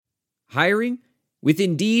Hiring? With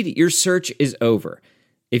Indeed, your search is over.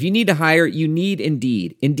 If you need to hire, you need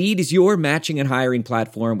Indeed. Indeed is your matching and hiring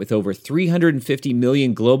platform with over 350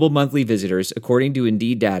 million global monthly visitors, according to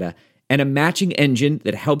Indeed data, and a matching engine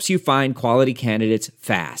that helps you find quality candidates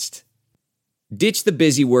fast. Ditch the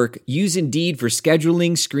busy work. Use Indeed for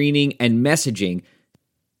scheduling, screening, and messaging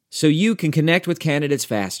so you can connect with candidates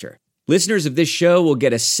faster. Listeners of this show will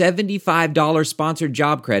get a $75 sponsored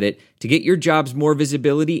job credit to get your jobs more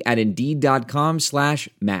visibility at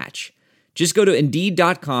Indeed.com/match. Just go to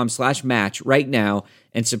Indeed.com/match right now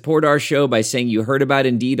and support our show by saying you heard about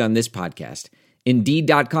Indeed on this podcast.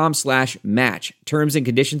 Indeed.com/match. Terms and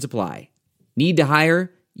conditions apply. Need to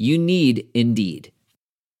hire? You need Indeed.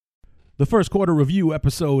 The first quarter review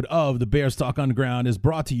episode of the Bears Talk Underground is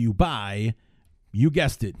brought to you by, you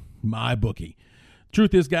guessed it, MyBookie.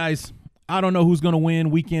 Truth is, guys, I don't know who's going to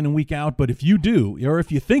win week in and week out, but if you do, or if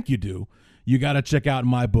you think you do, you got to check out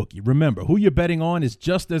MyBookie. Remember, who you're betting on is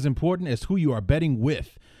just as important as who you are betting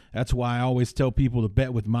with. That's why I always tell people to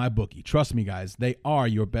bet with MyBookie. Trust me, guys, they are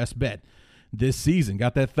your best bet this season.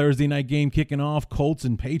 Got that Thursday night game kicking off, Colts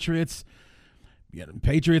and Patriots. Yeah,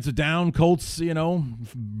 Patriots are down. Colts,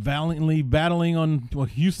 valiantly battling on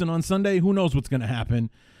Houston on Sunday. Who knows what's going to happen?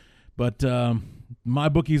 But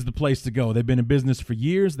MyBookie is the place to go. They've been in business for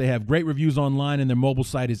years. They have great reviews online, and their mobile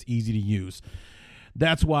site is easy to use.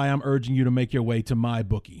 That's why I'm urging you to make your way to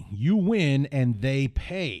MyBookie. You win, and they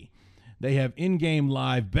pay. They have in-game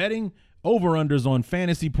live betting, over-unders on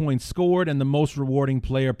fantasy points scored, and the most rewarding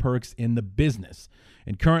player perks in the business.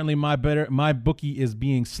 And currently, MyBookie is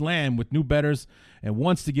being slammed with new bettors and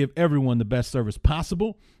wants to give everyone the best service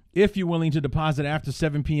possible. If you're willing to deposit after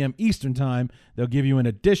 7 p.m. Eastern Time, they'll give you an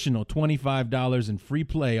additional $25 in free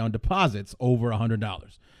play on deposits over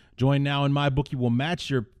 $100. Join now, and MyBookie will match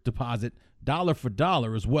your deposit dollar for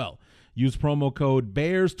dollar as well. Use promo code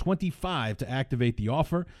BEARS25 to activate the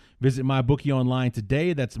offer. Visit MyBookie online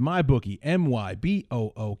today. That's MyBookie,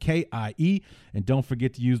 MyBookie. And don't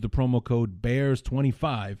forget to use the promo code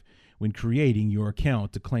BEARS25 when creating your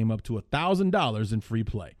account to claim up to $1,000 in free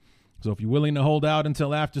play. So if you're willing to hold out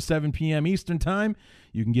until after 7 p.m. Eastern Time,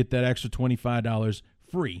 you can get that extra $25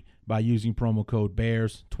 free by using promo code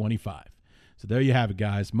BEARS25. So there you have it,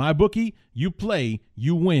 guys. MyBookie, you play,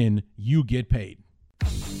 you win, you get paid.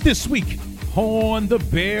 This week on the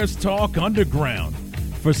Bears Talk Underground.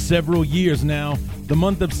 For several years now, the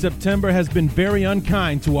month of September has been very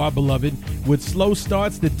unkind to our beloved, with slow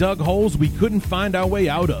starts that dug holes we couldn't find our way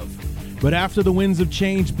out of. But after the winds of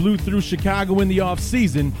change blew through Chicago in the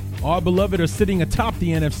offseason, our beloved are sitting atop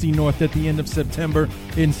the NFC North at the end of September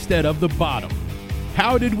instead of the bottom.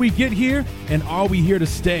 How did we get here, and are we here to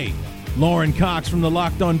stay? Lauren Cox from the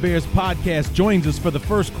Locked On Bears podcast joins us for the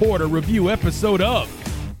first quarter review episode of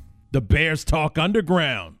the Bears Talk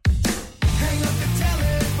Underground. Hang up the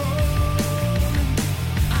telephone,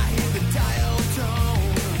 I hear the dial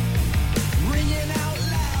tone, ringing out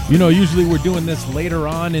loud. Usually we're doing this later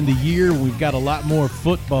on in the year. We've got a lot more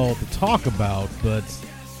football to talk about, but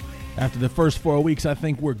after the first 4 weeks, I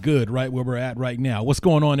think we're good right where we're at right now. What's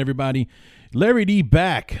going on, everybody? Larry D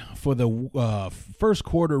back for the first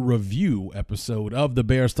quarter review episode of the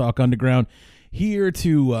Bears Talk Underground, here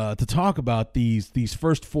to talk about these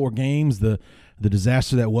first 4 games, the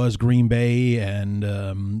disaster that was Green Bay, and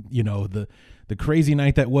the crazy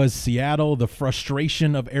night that was Seattle, the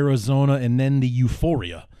frustration of Arizona, and then the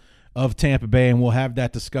euphoria of Tampa Bay. And we'll have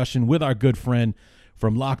that discussion with our good friend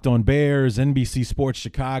from Locked On Bears, NBC Sports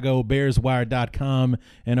Chicago, BearsWire.com,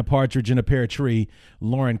 and A Partridge in a Pear Tree,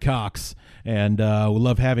 Lauren Cox. And we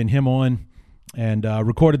love having him on, and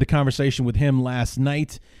recorded the conversation with him last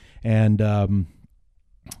night. And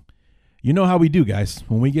you know how we do, guys.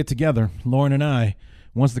 When we get together, Lauren and I,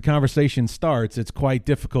 once the conversation starts, it's quite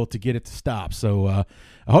difficult to get it to stop. So I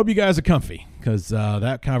hope you guys are comfy, because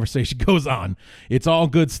that conversation goes on. It's all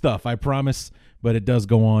good stuff, I promise, but it does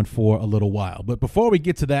go on for a little while. But before we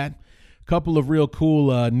get to that, a couple of real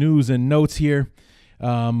cool news and notes here.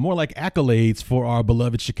 More like accolades for our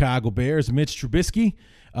beloved Chicago Bears. Mitch Trubisky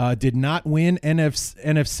did not win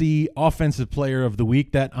NFC Offensive Player of the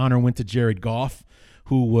Week. That honor went to Jared Goff,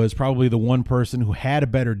 who was probably the one person who had a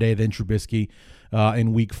better day than Trubisky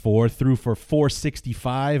in Week 4. Threw for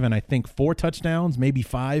 465 and I think 4 touchdowns, maybe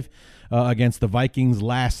 5, against the Vikings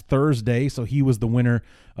last Thursday. So he was the winner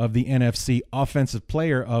of the NFC Offensive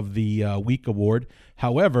Player of the Week award.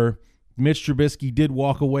 However, Mitch Trubisky did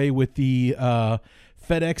walk away with the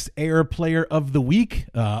FedEx Air Player of the Week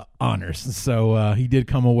honors. So he did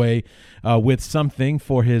come away with something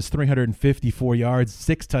for his 354 yards,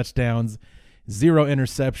 6 touchdowns, 0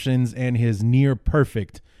 interceptions, and his near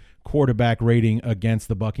perfect quarterback rating against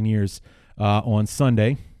the Buccaneers on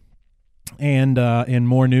Sunday. And in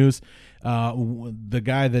more news, the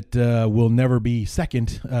guy that will never be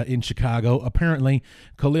second in Chicago, apparently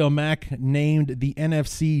Khalil Mack named the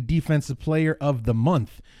NFC Defensive Player of the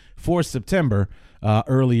Month for September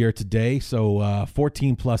earlier today. So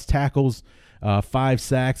 14-plus tackles, 5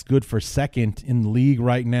 sacks, good for second in the league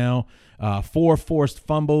right now. 4 forced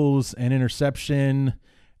fumbles, an interception,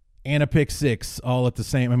 and a pick six, all at the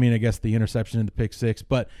same. I mean, I guess the interception and the pick six,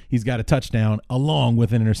 but he's got a touchdown along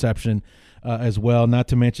with an interception as well. Not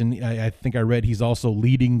to mention, I think I read he's also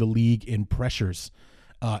leading the league in pressures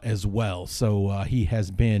as well. So he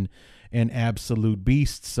has been an absolute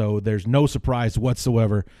beast. So there's no surprise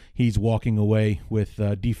whatsoever he's walking away with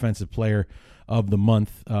Defensive Player of the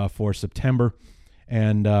Month for September.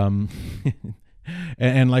 And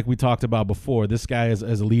and like we talked about before, this guy is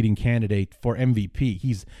a leading candidate for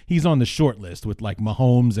MVP. He's on the short list with like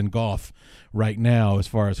Mahomes and Goff right now as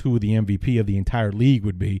far as who the MVP of the entire league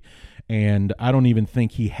would be. And I don't even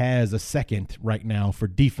think he has a second right now for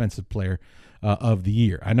Defensive Player of the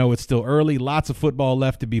Year. I know it's still early, lots of football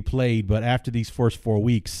left to be played, but after these first 4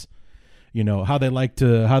 weeks, you know, how they like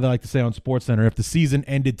to say on SportsCenter, if the season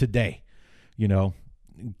ended today, you know,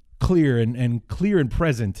 clear and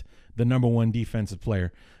present, the number one defensive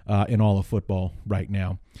player in all of football right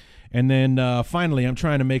now. And then finally, I'm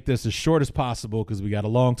trying to make this as short as possible because we got a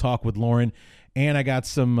long talk with Lauren, and I got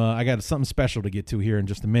something special to get to here in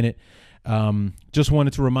just a minute. Just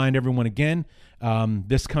wanted to remind everyone again,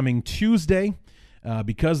 this coming Tuesday,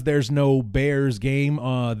 because there's no Bears game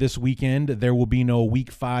this weekend, there will be no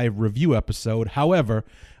Week 5 review episode. However,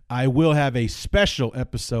 I will have a special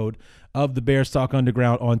episode of the Bears Talk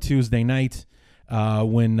Underground on Tuesday night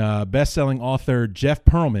when best-selling author Jeff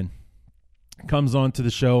Pearlman comes on to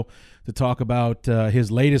the show to talk about his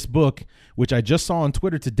latest book, which I just saw on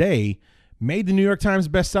Twitter today, made the New York Times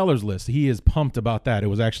bestsellers list. He is pumped about that. It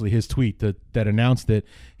was actually his tweet that announced it.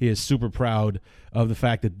 He is super proud of the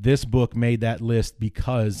fact that this book made that list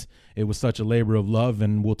because it was such a labor of love,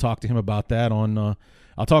 and we'll talk to him about that on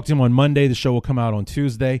I'll talk to him on Monday. The show will come out on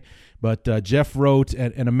Tuesday. But Jeff wrote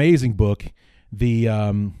an amazing book,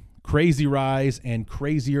 The Crazy Rise and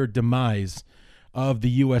Crazier Demise of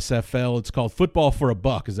the USFL. It's called Football for a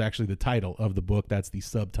Buck is actually the title of the book. That's the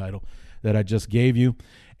subtitle that I just gave you.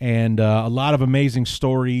 And a lot of amazing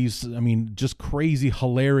stories. I mean, just crazy,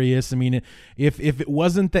 hilarious. I mean, if it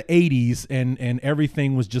wasn't the 80s and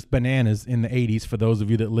everything was just bananas in the 80s, for those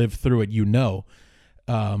of you that lived through it, you know.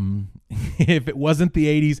 If it wasn't the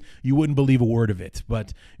 80s, you wouldn't believe a word of it.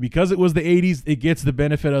 But because it was the 80s, it gets the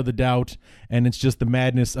benefit of the doubt, and it's just the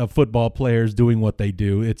madness of football players doing what they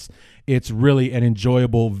do. It's really an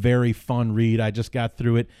enjoyable, very fun read. I just got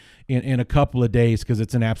through it in a couple of days because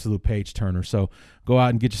it's an absolute page turner. So go out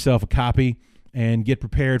and get yourself a copy and get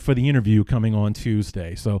prepared for the interview coming on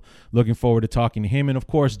Tuesday. So looking forward to talking to him. And, of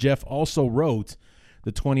course, Jeff also wrote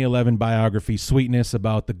the 2011 biography Sweetness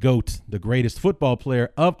about the GOAT, the greatest football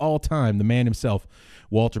player of all time, the man himself,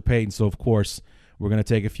 Walter Payton. So, of course, we're going to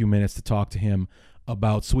take a few minutes to talk to him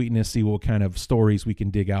about Sweetness, see what kind of stories we can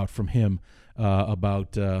dig out from him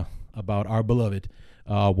about our beloved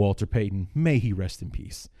Walter Payton. May he rest in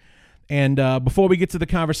peace. And before we get to the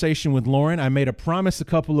conversation with Lauren, I made a promise a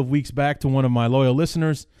couple of weeks back to one of my loyal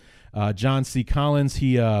listeners, John C. Collins.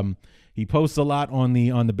 He posts a lot on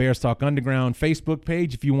the Bears Talk Underground Facebook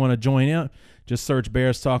page. If you want to join in, just search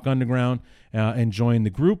Bears Talk Underground and join the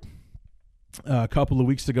group. A couple of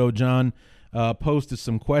weeks ago, John posted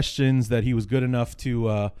some questions that he was good enough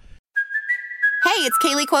to Hey, it's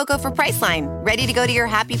Kaylee Cuoco for Priceline. Ready to go to your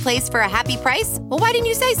happy place for a happy price? Well, why didn't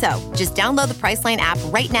you say so? Just download the Priceline app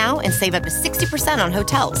right now and save up to 60% on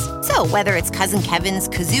hotels. So whether it's Cousin Kevin's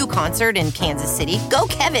Kazoo Concert in Kansas City, go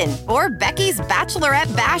Kevin, or Becky's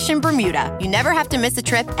Bachelorette Bash in Bermuda, you never have to miss a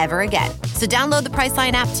trip ever again. So download the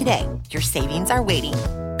Priceline app today. Your savings are waiting.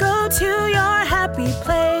 Go to your happy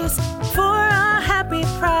place for a happy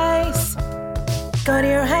price. Go to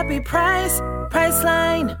your happy price,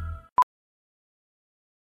 Priceline.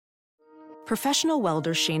 Professional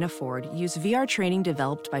welder Shayna Ford used VR training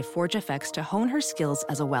developed by ForgeFX to hone her skills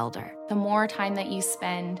as a welder. The more time that you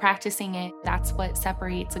spend practicing it, that's what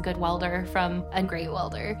separates a good welder from a great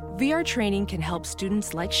welder. VR training can help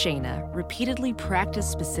students like Shayna repeatedly practice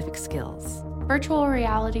specific skills. Virtual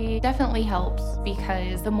reality definitely helps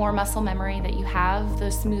because the more muscle memory that you have,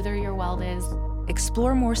 the smoother your weld is.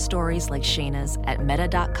 Explore more stories like Shayna's at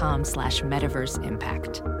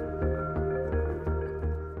meta.com/metaverseimpact.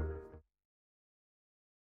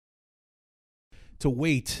 to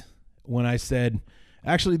wait when I said,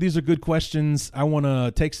 actually, these are good questions. I want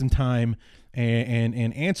to take some time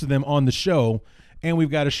and answer them on the show. And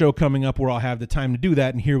we've got a show coming up where I'll have the time to do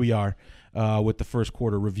that. And here we are with the first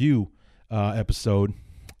quarter review episode.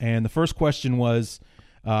 And the first question was,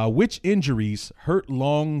 which injuries hurt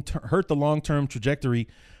the long-term trajectory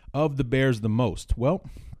of the Bears the most? Well,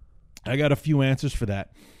 I got a few answers for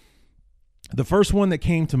that. The first one that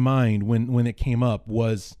came to mind when it came up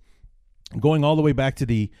was going all the way back to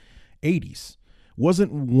the 80s.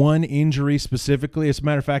 Wasn't one injury specifically. As a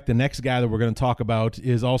matter of fact, the next guy that we're going to talk about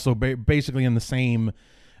is also basically in the same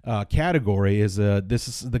category. This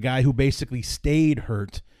is the guy who basically stayed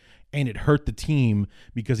hurt, and it hurt the team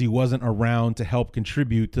because he wasn't around to help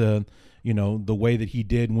contribute to, the way that he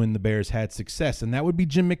did when the Bears had success, and that would be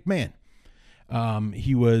Jim McMahon.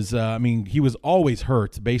 He was always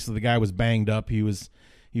hurt. Basically, the guy was banged up. He was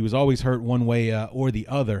always hurt one way or the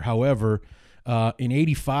other. However, in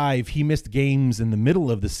 85, he missed games in the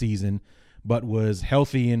middle of the season, but was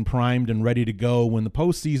healthy and primed and ready to go when the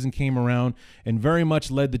postseason came around, and very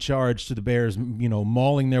much led the charge to the Bears,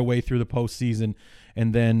 mauling their way through the postseason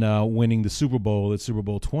and then winning the Super Bowl at Super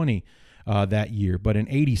Bowl 20 that year. But in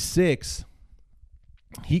 86,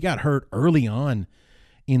 he got hurt early on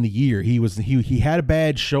in the year. He had a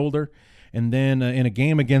bad shoulder, and then in a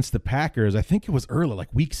game against the Packers, I think it was early,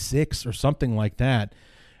 like week 6 or something like that.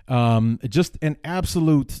 Just an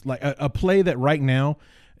absolute, like a play that right now,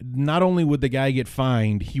 not only would the guy get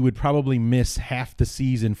fined, he would probably miss half the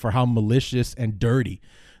season for how malicious and dirty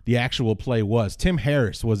the actual play was. Tim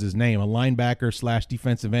Harris was his name, a linebacker /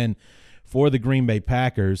 defensive end for the Green Bay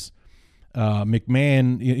Packers.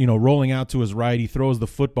 McMahon, rolling out to his right, he throws the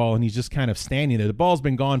football and he's just kind of standing there. The ball's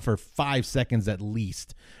been gone for 5 seconds at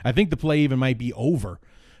least. I think the play even might be over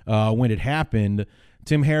when it happened.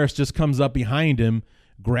 Tim Harris just comes up behind him,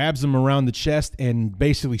 grabs him around the chest, and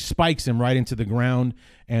basically spikes him right into the ground.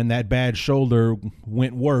 And that bad shoulder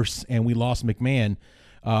went worse, and we lost McMahon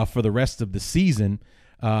for the rest of the season.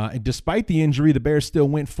 Despite the injury, the Bears still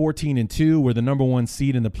went 14-2, were the number 1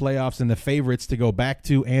 seed in the playoffs and the favorites to go back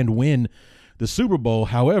to and win the Super Bowl.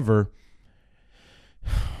 However,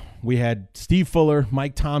 we had Steve Fuller,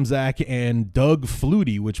 Mike Tomczak, and Doug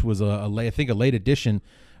Flutie, which was a late addition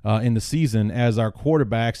in the season as our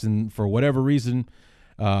quarterbacks. And for whatever reason,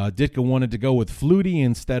 Ditka wanted to go with Flutie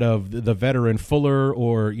instead of the veteran Fuller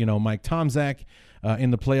or, Mike Tomczak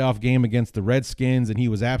in the playoff game against the Redskins, and he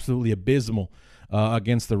was absolutely abysmal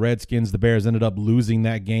against the Redskins. The Bears ended up losing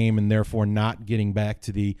that game and therefore not getting back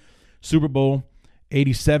to the Super Bowl.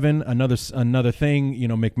 87, another thing,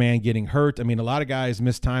 McMahon getting hurt. I mean, a lot of guys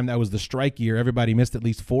missed time. That was the strike year. Everybody missed at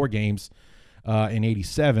least 4 games in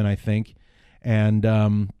 87, I think. And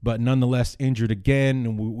but nonetheless injured again,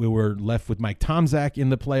 and we were left with Mike Tomczak in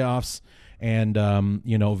the playoffs. And,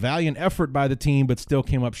 valiant effort by the team, but still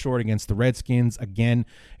came up short against the Redskins again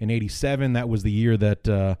in 87. That was the year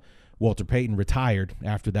that Walter Payton retired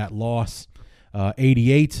after that loss.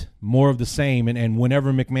 88, more of the same. And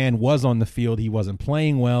whenever McMahon was on the field, he wasn't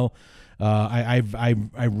playing well. I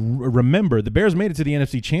remember the Bears made it to the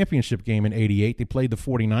NFC Championship game in 88. They played the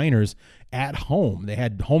 49ers at home. They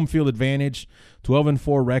had home field advantage,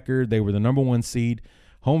 12-4 record. They were the number 1 seed.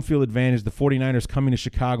 Home field advantage, the 49ers coming to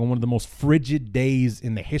Chicago, one of the most frigid days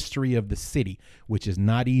in the history of the city, which is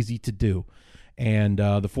not easy to do. And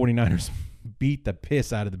the 49ers beat the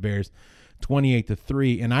piss out of the Bears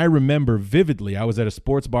 28-3. And I remember vividly, I was at a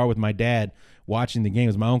sports bar with my dad watching the game. It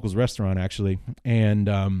was my uncle's restaurant, actually. And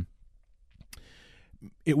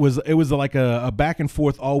it was like a back and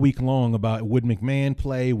forth all week long about would McMahon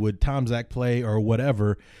play, would Tomczak play, or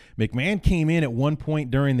whatever. McMahon came in at one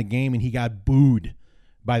point during the game and he got booed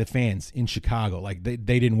by the fans in Chicago. Like they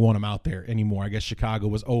didn't want him out there anymore. I guess Chicago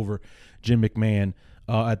was over Jim McMahon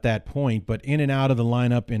at that point. But in and out of the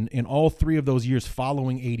lineup in all 3 of those years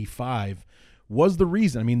following 85 was the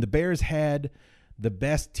reason. I mean, the Bears had the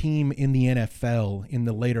best team in the NFL in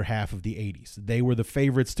the later half of the 80s. They were the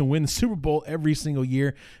favorites to win the Super Bowl every single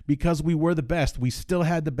year because we were the best. We still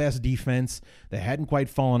had the best defense. They hadn't quite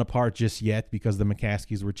fallen apart just yet because the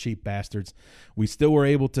McCaskies were cheap bastards. We still were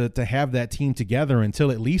able to have that team together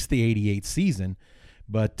until at least the 88 season.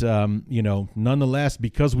 But, nonetheless,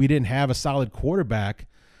 because we didn't have a solid quarterback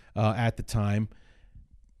at the time,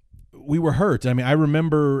 we were hurt. I mean, I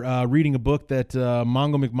remember reading a book that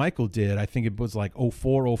Mongo McMichael did. I think it was like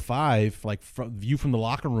 04, 05, like View from the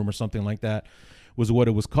Locker Room or something like that was what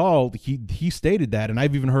it was called. He stated that, and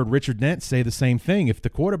I've even heard Richard Dent say the same thing. If the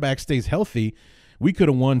quarterback stays healthy, we could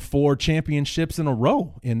have won 4 championships in a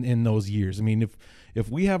row in those years. I mean, if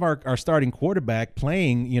we have our starting quarterback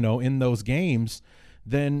playing, in those games,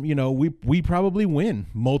 then, we probably win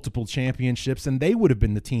multiple championships, and they would have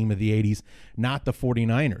been the team of the 80s, not the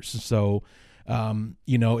 49ers. So,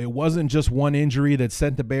 it wasn't just one injury that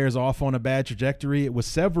sent the Bears off on a bad trajectory. It was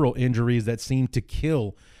several injuries that seemed to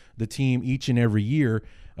kill the team each and every year,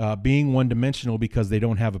 being one-dimensional because they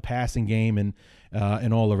don't have a passing game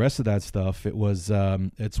and all the rest of that stuff.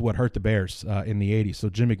 It's what hurt the Bears in the 80s. So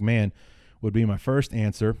Jim McMahon would be my first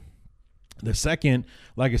answer. The second,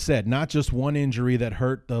 like I said, not just one injury that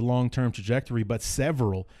hurt the long-term trajectory, but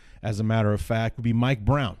several, as a matter of fact, would be Mike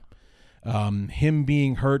Brown. Him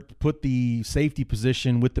being hurt put the safety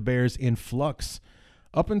position with the Bears in flux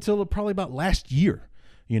up until probably about last year.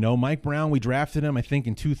 Mike Brown, we drafted him, I think,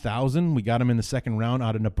 in 2000. We got him in the second round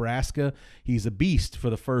out of Nebraska. He's a beast for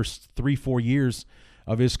the first 3-4 years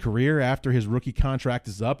of his career. After his rookie contract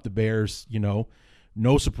is up, the Bears,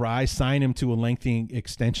 no surprise, sign him to a lengthy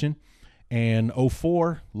extension. And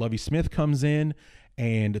 2004, Lovie Smith comes in,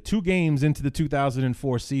 and 2 games into the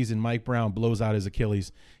 2004 season, Mike Brown blows out his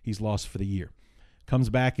Achilles. He's lost for the year. Comes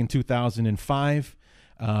back in 2005,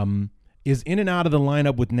 is in and out of the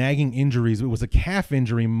lineup with nagging injuries. It was a calf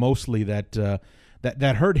injury mostly that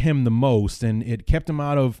hurt him the most, and it kept him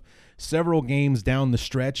out of several games down the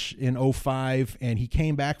stretch in 2005, and he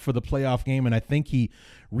came back for the playoff game, and I think he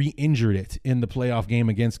re-injured it in the playoff game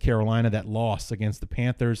against Carolina, that loss against the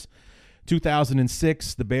Panthers.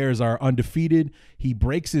 2006, the Bears are undefeated. He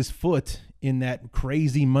breaks his foot in that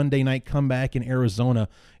crazy Monday night comeback in Arizona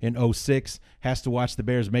in 2006. Has to watch the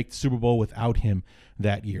Bears make the Super Bowl without him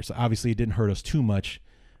that year. So obviously it didn't hurt us too much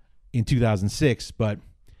in 2006, but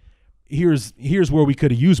here's where we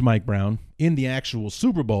could have used Mike Brown in the actual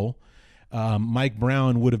Super Bowl. Mike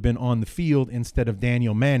Brown would have been on the field instead of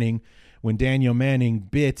Daniel Manning when Daniel Manning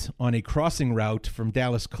bit on a crossing route from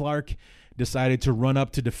Dallas Clark, decided to run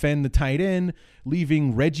up to defend the tight end,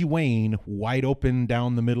 leaving Reggie Wayne wide open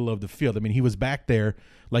down the middle of the field. I mean, he was back there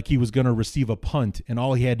like he was going to receive a punt, and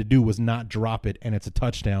all he had to do was not drop it, and it's a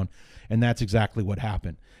touchdown, and that's exactly what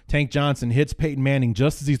happened. Tank Johnson hits Peyton Manning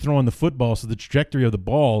just as he's throwing the football, so the trajectory of the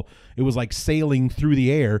ball, it was like sailing through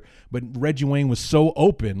the air, but Reggie Wayne was so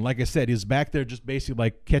open. Like I said, he was back there just basically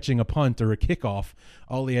like catching a punt or a kickoff.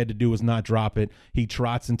 All he had to do was not drop it. He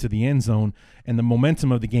trots into the end zone, and the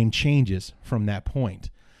momentum of the game changes from that point.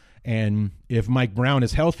 And if Mike Brown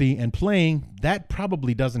is healthy and playing, that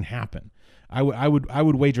probably doesn't happen. I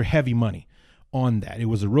would wager heavy money on that. It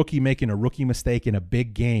was a rookie making a rookie mistake in a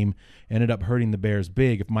big game, ended up hurting the Bears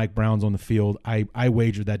big. If Mike Brown's on the field, I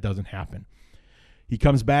wager that doesn't happen. He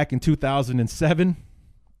comes back in 2007,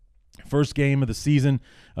 first game of the season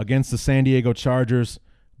against the San Diego Chargers,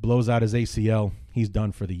 blows out his ACL. He's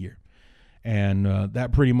done for the year. And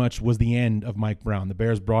that pretty much was the end of Mike Brown. The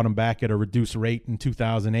Bears brought him back at a reduced rate in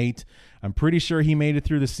 2008. I'm pretty sure he made it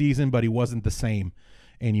through the season, but he wasn't the same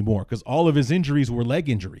anymore because all of his injuries were leg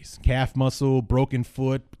injuries, calf muscle, broken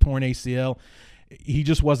foot, torn ACL. He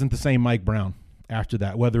just wasn't the same Mike Brown after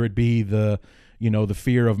that, whether it be the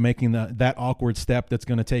fear of making that awkward step that's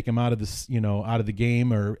going to take him out of this, out of the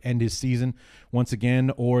game or end his season once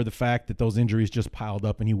again, or the fact that those injuries just piled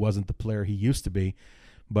up and he wasn't the player he used to be.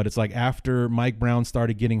 But it's like after Mike Brown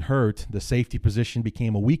started getting hurt, the safety position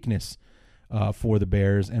became a weakness for the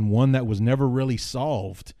Bears, and one that was never really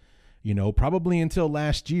solved, probably until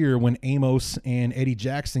last year when Amos and Eddie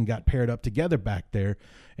Jackson got paired up together back there,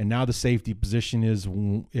 and now the safety position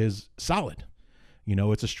is solid.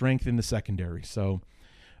 It's a strength in the secondary. So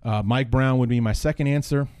Mike Brown would be my second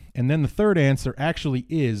answer. And then the third answer actually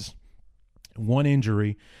is one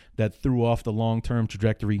injury that threw off the long-term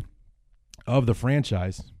trajectory of the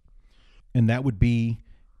franchise, and that would be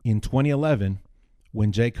in 2011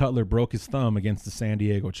 when Jay Cutler broke his thumb against the San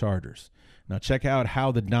Diego Chargers. Now check out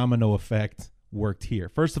how the domino effect worked here.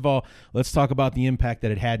 First of all, let's talk about the impact that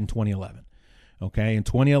it had in 2011. Okay, in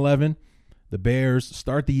 2011, the Bears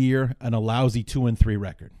start the year on a lousy 2-3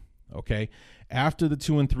 record. Okay, after the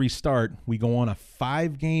 2-3 start, we go on a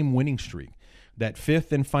 5-game winning streak. That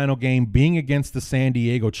fifth and final game being against the San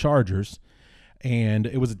Diego Chargers. And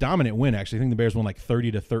it was a dominant win, actually. I think the Bears won like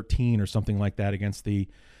 30-13 or something like that against the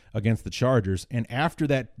Chargers. And after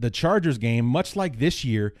that, the Chargers game, much like this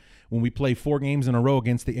year when we play 4 games in a row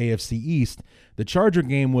against the AFC East, the Charger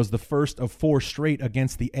game was the first of 4 straight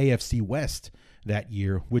against the AFC West that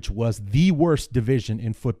year, which was the worst division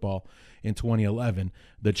in football in 2011.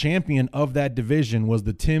 The champion of that division was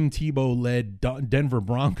the Tim Tebow-led Denver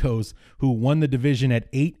Broncos, who won the division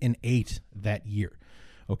at 8-8 that year.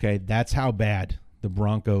 Okay, that's how bad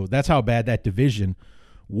that division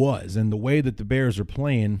was. And the way that the Bears are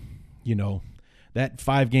playing, That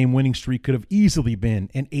 5-game winning streak could have easily been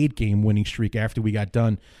an 8-game winning streak after we got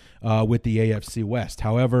done with the AFC West.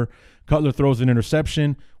 However, Cutler throws an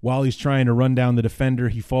interception. While he's trying to run down the defender,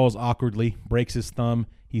 he falls awkwardly, breaks his thumb.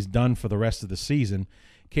 He's done for the rest of the season.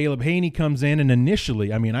 Caleb Haney comes in, and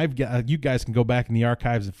initially, I mean, you guys can go back in the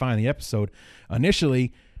archives and find the episode.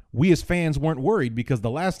 Initially, we as fans weren't worried because the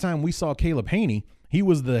last time we saw Caleb Haney, he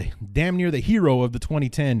was the damn near the hero of the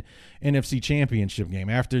 2010 NFC Championship game.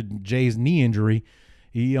 After Jay's knee injury,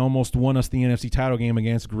 he almost won us the NFC title game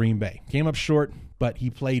against Green Bay. Came up short, but he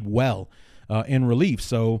played well in relief.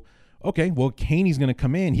 So, okay, well, Haney's going to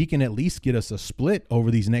come in. He can at least get us a split over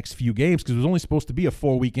these next few games because it was only supposed to be a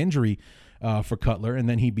 4-week injury for Cutler, and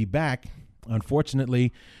then he'd be back.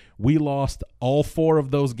 Unfortunately, we lost all 4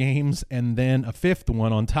 of those games and then a 5th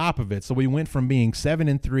one on top of it. So we went from being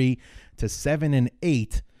 7-3 to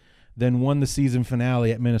 7-8, then won the season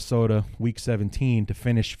finale at Minnesota week 17 to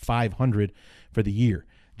finish 500 for the year.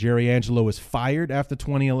 Jerry Angelo is fired after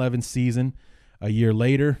 2011 season. A year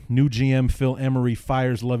later, new GM Phil Emery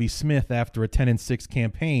fires Lovie Smith after a 10-6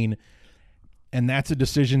 campaign. And that's a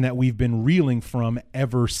decision that we've been reeling from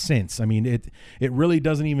ever since. I mean, it really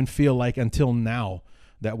doesn't even feel like until now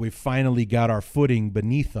that we've finally got our footing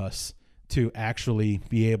beneath us to actually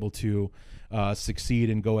be able to succeed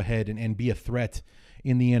and go ahead and be a threat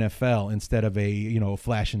in the NFL instead of a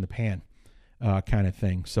flash in the pan kind of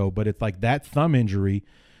thing. So, but it's like that thumb injury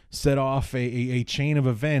set off a chain of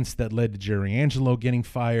events that led to Jerry Angelo getting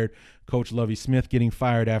fired, Coach Lovie Smith getting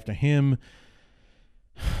fired after him,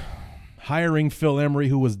 hiring Phil Emery,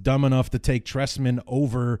 who was dumb enough to take Trestman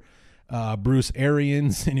over Bruce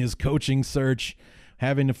Arians in his coaching search,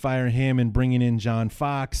 having to fire him and bringing in John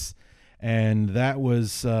Fox. And that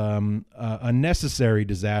was a necessary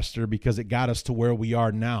disaster because it got us to where we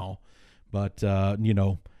are now. But,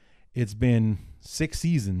 it's been 6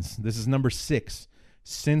 seasons. This is number 6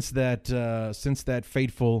 since that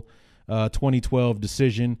fateful 2012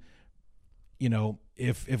 decision.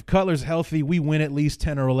 If Cutler's healthy, we win at least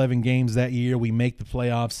 10 or 11 games that year. We make the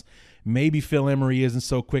playoffs. Maybe Phil Emery isn't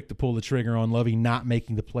so quick to pull the trigger on Lovie not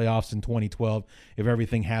making the playoffs in 2012 if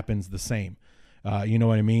everything happens the same. You know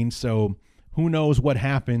what I mean? So who knows what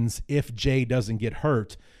happens if Jay doesn't get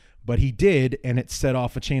hurt. But he did, and it set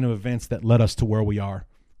off a chain of events that led us to where we are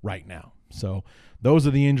right now. So those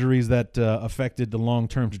are the injuries that affected the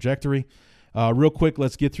long-term trajectory. Real quick,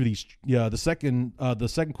 let's get through these. The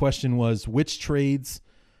second question was, which trades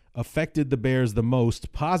affected the Bears the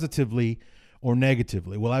most, positively or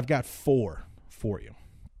negatively? Well, I've got 4 for you.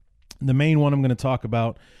 The main one I'm going to talk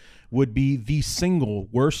about would be the single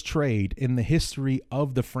worst trade in the history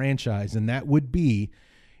of the franchise, and that would be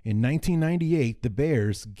in 1998, the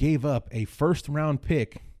Bears gave up a first-round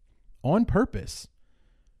pick on purpose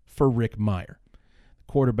for Rick Mirer,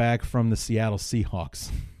 quarterback from the Seattle Seahawks.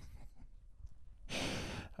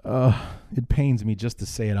 It pains me just to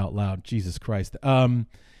say it out loud. Jesus Christ. Rick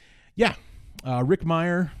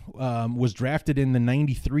Mirer was drafted in the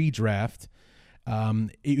 93 draft.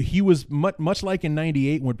 He was much like in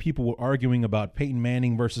 98 when people were arguing about Peyton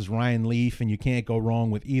Manning versus Ryan Leaf, and you can't go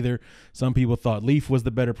wrong with either. Some people thought Leaf was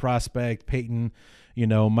the better prospect. Peyton,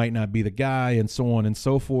 might not be the guy, and so on and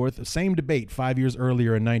so forth. Same debate 5 years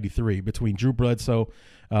earlier in 93 between Drew Bledsoe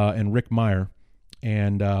and Rick Mirer.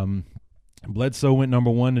 And Bledsoe went number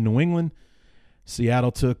 1 to New England.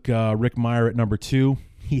 Seattle took Rick Mirer at number 2.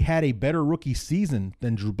 He had a better rookie season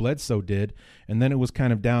than Drew Bledsoe did, and then it was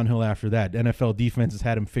kind of downhill after that. NFL defenses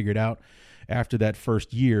had him figured out after that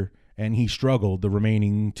first year, and he struggled the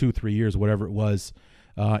remaining 2-3 years, whatever it was,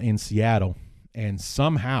 in Seattle. And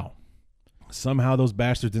somehow those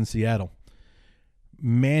bastards in Seattle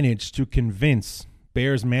managed to convince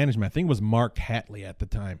Bears management. I think it was Mark Hatley at the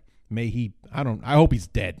time. I hope he's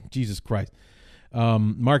dead. Jesus Christ.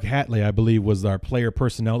 Mark Hatley, I believe, was our player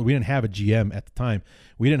personnel. We didn't have a GM at the time.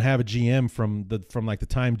 We didn't have a GM from the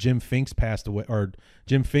time Jim Finks passed away, or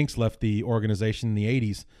Jim Finks left the organization in the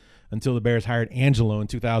 80s until the Bears hired Angelo in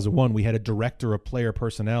 2001. We had a director of player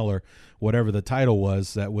personnel, or whatever the title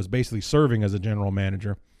was, that was basically serving as a general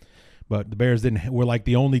manager. But the Bears were like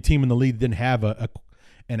the only team in the league that didn't have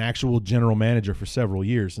an actual general manager for several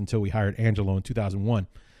years until we hired Angelo in 2001.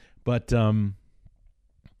 But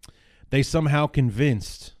they somehow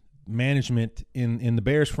convinced management in the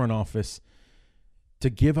Bears front office to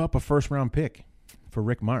give up a first-round pick for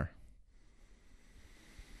Rick Mirer.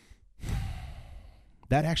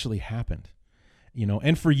 That actually happened,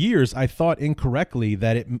 And for years, I thought incorrectly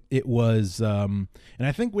that it was, and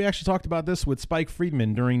I think we actually talked about this with Spike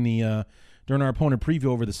Friedman during our opponent preview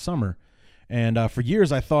over the summer. And for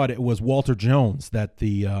years, I thought it was Walter Jones that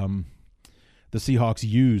the Seahawks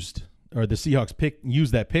used Seahawks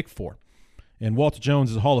used that pick for. And Walter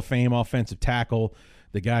Jones is a Hall of Fame offensive tackle.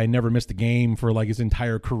 The guy never missed a game for like his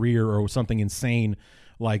entire career or something insane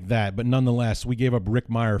like that. But nonetheless, we gave up Rick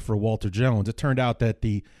Mirer for Walter Jones. It turned out that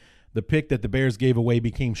the pick that the Bears gave away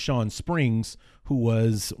became Sean Springs, who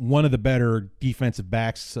was one of the better defensive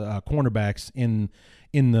backs, cornerbacks in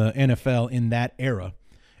the NFL in that era,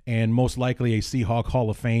 and most likely a Seahawk Hall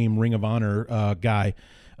of Fame, Ring of Honor guy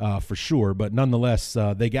for sure. But nonetheless,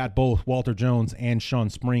 they got both Walter Jones and Sean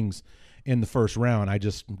Springs in the first round. I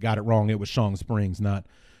just got it wrong. It was Sean Springs, not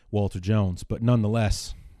Walter Jones. But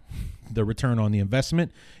nonetheless, the return on the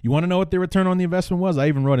investment. You want to know what the return on the investment was? I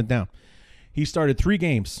even wrote it down. He started 3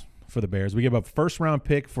 games for the Bears. We gave up a first-round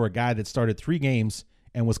pick for a guy that started 3 games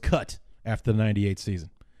and was cut after the 98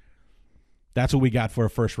 season. That's what we got for a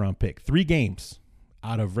first-round pick. 3 games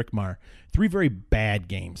out of Rick Mirer. 3 very bad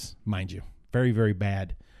games, mind you. Very, very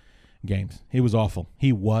bad games. He was awful.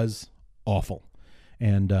 He was awful.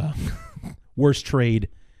 And worst trade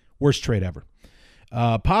ever.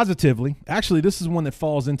 Positively, actually, this is one that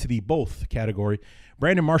falls into the both category.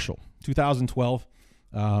 Brandon Marshall, 2012.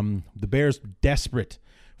 The Bears desperate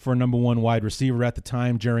for a number 1 wide receiver at the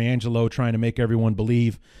time. Jerry Angelo trying to make everyone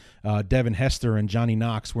believe Devin Hester and Johnny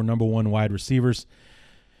Knox were number 1 wide receivers.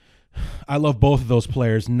 I love both of those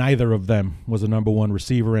players. Neither of them was a number 1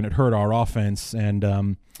 receiver, and it hurt our offense.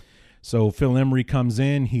 And so Phil Emery comes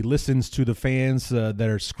in. He listens to the fans that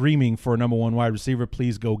are screaming for a number 1 wide receiver.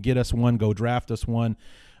 Please go get us one. Go draft us one.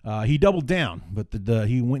 He doubled down, but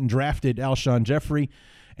he went and drafted Alshon Jeffrey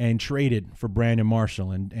and traded for Brandon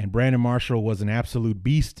Marshall. And Brandon Marshall was an absolute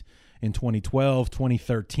beast in 2012,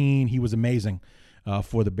 2013. He was amazing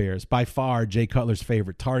for the Bears. By far, Jay Cutler's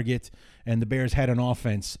favorite target. And the Bears had an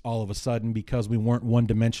offense all of a sudden because we weren't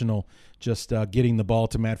one-dimensional, just getting the ball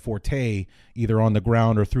to Matt Forte either on the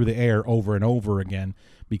ground or through the air over and over again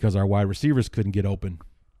because our wide receivers couldn't get open.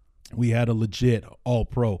 We had a legit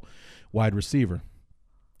all-pro wide receiver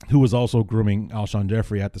who was also grooming Alshon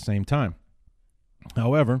Jeffrey at the same time.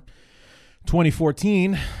 However,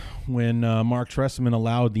 2014, when Mark Trestman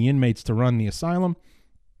allowed the inmates to run the asylum,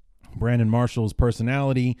 Brandon Marshall's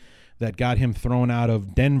personality that got him thrown out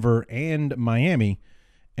of Denver and Miami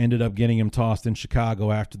ended up getting him tossed in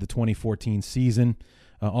Chicago after the 2014 season.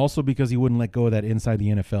 Also because he wouldn't let go of that inside the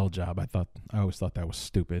NFL job. I always thought that was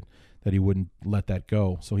stupid that he wouldn't let that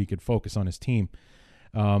go so he could focus on his team.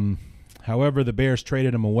 However, the Bears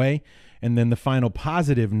traded him away, and then the final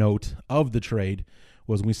positive note of the trade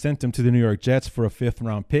was we sent him to the New York Jets for a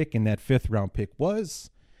 5th-round pick, and that 5th-round pick was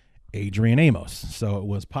Adrian Amos. So it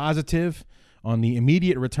was positive on the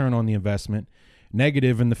immediate return on the investment,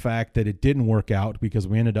 negative in the fact that it didn't work out because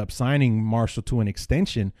we ended up signing Marshall to an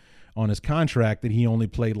extension on his contract that he only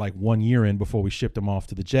played like 1 year in before we shipped him off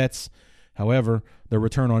to the Jets. However, the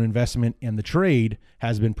return on investment and the trade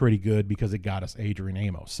has been pretty good because it got us Adrian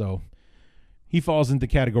Amos. So he falls into the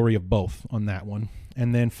category of both on that one.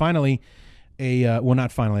 And then finally,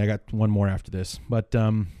 not finally, I got one more after this. But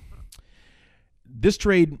this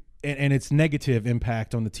trade and its negative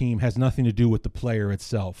impact on the team has nothing to do with the player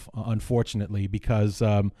itself, unfortunately, because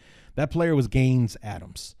that player was Gaines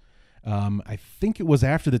Adams. I think it was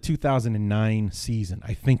after the 2009 season.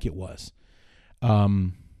 I think it was.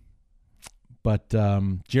 But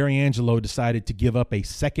Jerry Angelo decided to give up a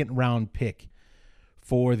 2nd-round pick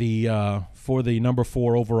for the number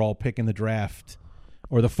 4 overall pick in the draft,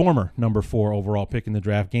 or the former number 4 overall pick in the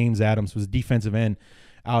draft. Gaines Adams was a defensive end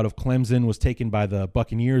out of Clemson, was taken by the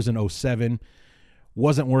Buccaneers in 2007.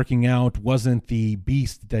 Wasn't working out, wasn't the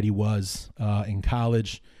beast that he was in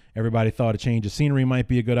college. Everybody thought a change of scenery might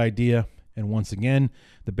be a good idea. And once again,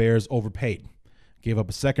 the Bears overpaid. Gave up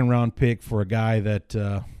a 2nd-round pick for a guy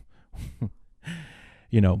that,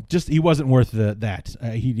 he wasn't worth that.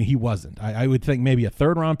 He wasn't. I would think maybe a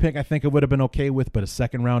 3rd-round pick I think it would have been okay with, but a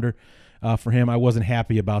 2nd-rounder for him, I wasn't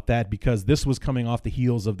happy about that because this was coming off the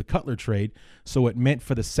heels of the Cutler trade. So it meant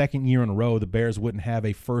for the 2nd year in a row, the Bears wouldn't have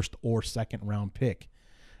a 1st or 2nd-round pick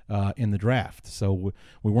in the draft. So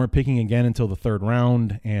we weren't picking again until the 3rd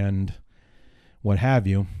round and what have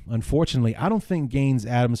you. Unfortunately, I don't think Gaines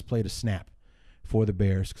Adams played a snap for the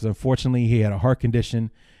Bears because unfortunately he had a heart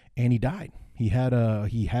condition and he died. He had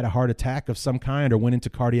a heart attack of some kind or went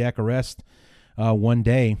into cardiac arrest one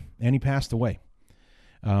day and he passed away.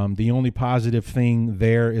 The only positive thing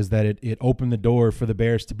there is that it opened the door for the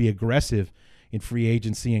Bears to be aggressive in free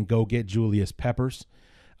agency and go get Julius Peppers.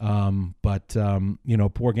 But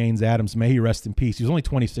poor Gaines Adams, may he rest in peace. He was only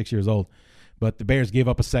 26 years old, but the Bears gave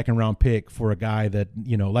up a 2nd-round pick for a guy that,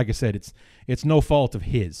 like I said, it's no fault of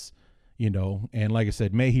his, and like I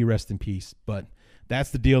said, may he rest in peace. But That's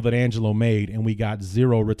the deal that Angelo made, and we got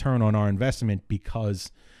zero return on our investment because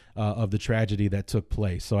of the tragedy that took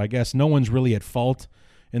place. So I guess no one's really at fault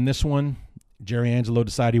in this one. Jerry Angelo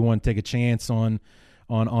decided he wanted to take a chance on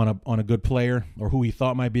a good player, or who he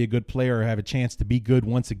thought might be a good player or have a chance to be good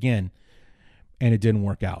once again, and it didn't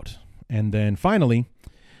work out. And then finally,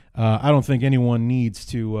 I don't think anyone needs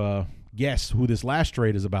to guess who this last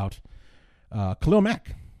trade is about. Khalil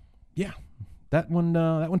Mack. Yeah, that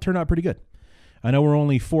one turned out pretty good. I know we're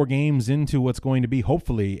only 4 games into what's going to be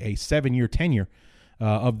hopefully a 7-year tenure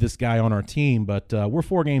of this guy on our team, but we're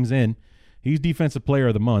 4 games in. He's Defensive Player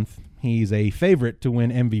of the Month. He's a favorite to win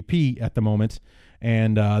MVP at the moment,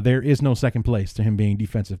 and there is no second place to him being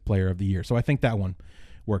Defensive Player of the Year. So I think that one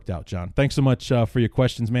worked out, John. Thanks so much for your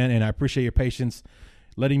questions, man, and I appreciate your patience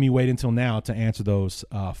letting me wait until now to answer those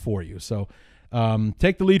for you. So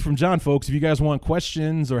take the lead from John, folks. If you guys want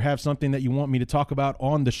questions or have something that you want me to talk about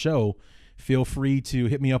on the show, feel free to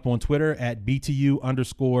hit me up on Twitter at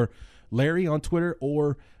BTU_Larry on Twitter,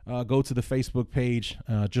 or go to the Facebook page.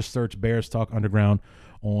 Just search Bears Talk Underground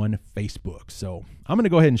on Facebook. So I'm going to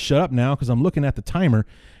go ahead and shut up now because I'm looking at the timer,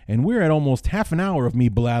 and we're at almost half an hour of me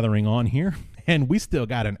blathering on here. And we still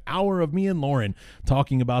got an hour of me and Lauren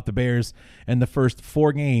talking about the Bears and the first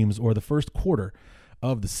 4 games, or the first quarter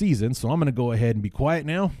of the season. So I'm going to go ahead and be quiet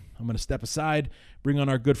now. I'm going to step aside, bring on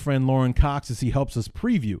our good friend Lauren Cox as he helps us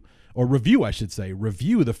review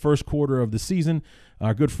the first quarter of the season.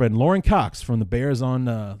 Our good friend Lauren Cox from the Bears on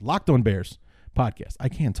Locked On Bears podcast. I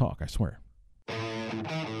can't talk, I swear.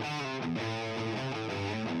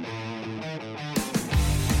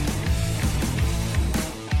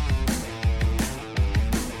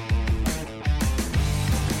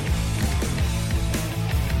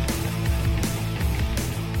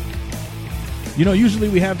 You know, usually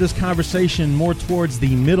we have this conversation more towards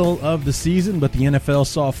the middle of the season, but the NFL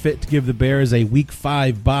saw fit to give the Bears a Week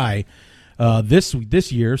 5 bye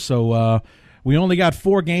this year. So we only got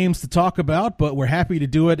 4 games to talk about, but we're happy to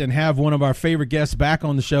do it and have one of our favorite guests back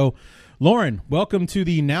on the show. Lauren, welcome to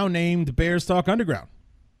the now named Bears Talk Underground.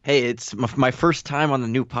 Hey, it's my first time on the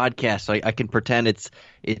new podcast, so I can pretend it's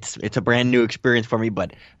a brand new experience for me,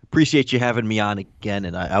 but appreciate you having me on again,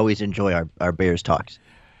 and I always enjoy our Bears talks.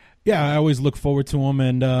 Yeah, I always look forward to them,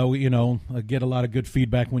 and we get a lot of good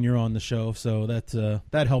feedback when you're on the show, so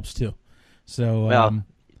that helps too. So, well,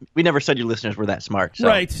 we never said your listeners were that smart, so.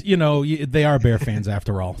 Right? They are Bear fans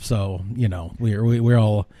after all, so we're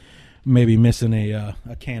all maybe missing a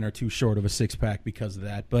can or two short of a 6-pack because of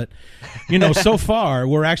that. But so far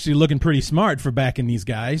we're actually looking pretty smart for backing these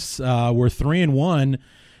guys. We're 3-1.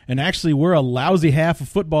 And actually, we're a lousy half of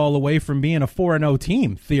football away from being a 4-0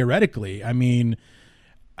 team, theoretically. I mean,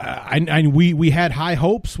 we had high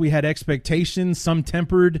hopes, we had expectations, some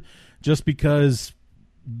tempered just because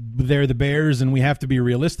they're the Bears and we have to be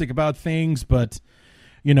realistic about things. But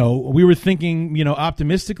we were thinking,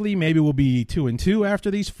 optimistically, maybe we'll be 2-2 after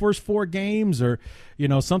these first 4 games, or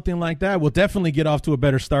something like that. We'll definitely get off to a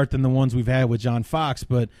better start than the ones we've had with John Fox.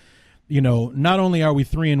 But not only are we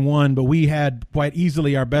 3-1, but we had quite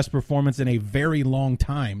easily our best performance in a very long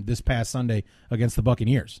time this past Sunday against the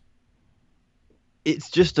Buccaneers.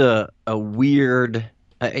 It's just a weird,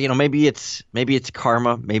 maybe it's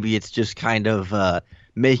karma, maybe it's just kind of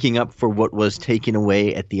making up for what was taken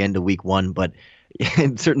away at the end of week 1, but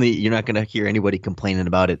certainly you're not going to hear anybody complaining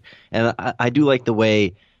about it. And I do like the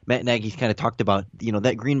way Matt Nagy's kind of talked about,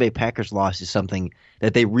 that Green Bay Packers loss is something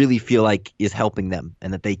that they really feel like is helping them,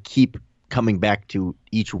 and that they keep coming back to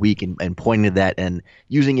each week and pointing to that and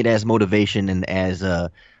using it as motivation and as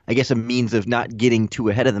a means of not getting too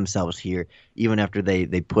ahead of themselves here, even after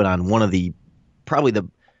they put on one of the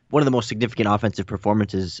most significant offensive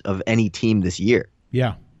performances of any team this year.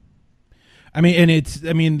 Yeah.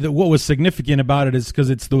 What was significant about it is because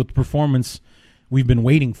it's the performance we've been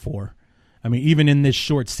waiting for. I mean, even in this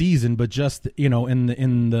short season, but just, in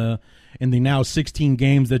the now 16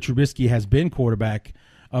 games that Trubisky has been quarterback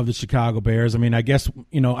of the Chicago Bears. I mean, I guess,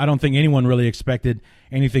 I don't think anyone really expected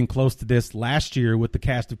anything close to this last year with the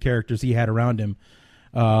cast of characters he had around him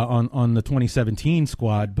on the 2017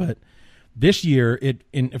 squad. But this year,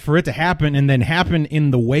 for it to happen and then happen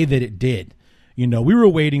in the way that it did, we were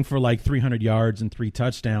waiting for like 300 yards and 3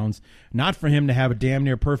 touchdowns, not for him to have a damn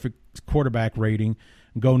near perfect quarterback rating,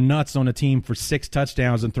 go nuts on a team for 6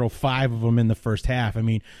 touchdowns and throw 5 of them in the first half. I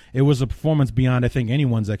mean, it was a performance beyond, I think,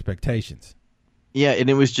 anyone's expectations. Yeah, and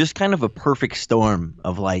it was just kind of a perfect storm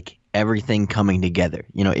of like everything coming together.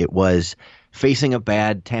 It was facing a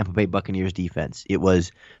bad Tampa Bay Buccaneers defense. It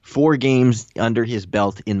was 4 games under his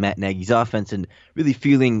belt in Matt Nagy's offense and really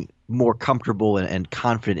feeling more comfortable and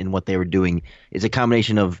confident in what they were doing. It's a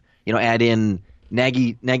combination of, add in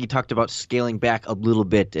Nagy talked about scaling back a little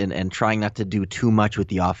bit and trying not to do too much with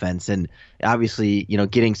the offense, and obviously,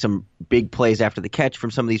 getting some big plays after the catch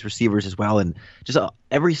from some of these receivers as well, and just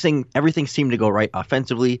everything seemed to go right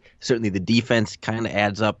offensively. Certainly, the defense kind of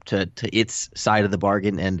adds up to its side of the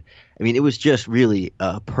bargain, and I mean, it was just really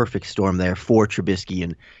a perfect storm there for Trubisky,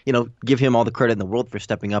 and give him all the credit in the world for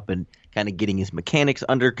stepping up and kind of getting his mechanics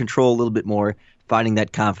under control a little bit more, finding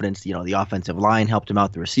that confidence. The offensive line helped him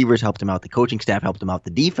out, the receivers helped him out, the coaching staff helped him out, the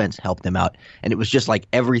defense helped him out, and it was just like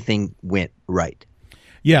everything went right.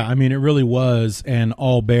 Yeah, I mean, it really was an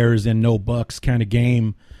all Bears and no Bucks kind of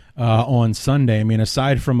game on Sunday. I mean,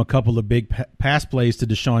 aside from a couple of big pass plays to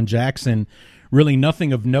Deshaun Jackson, really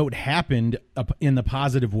nothing of note happened in the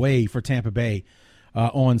positive way for Tampa Bay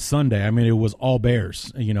on Sunday. I mean, it was all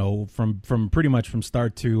Bears, from pretty much from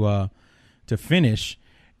start to finish.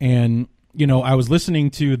 And I was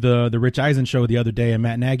listening to the Rich Eisen show the other day, and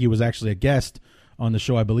Matt Nagy was actually a guest on the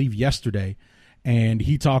show, I believe, yesterday. And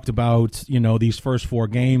he talked about, these first 4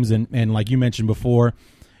 games and like you mentioned before,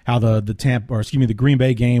 how the Green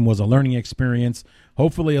Bay game was a learning experience.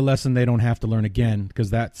 Hopefully a lesson they don't have to learn again, because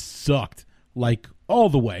that sucked like all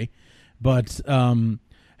the way. But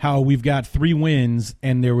how we've got 3 wins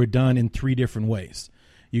and they were done in 3 different ways.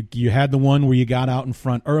 You had the one where you got out in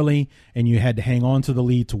front early and you had to hang on to the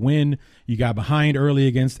lead to win. You got behind early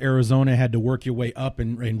against Arizona, had to work your way up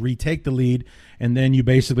and retake the lead. And then you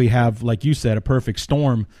basically have, like you said, a perfect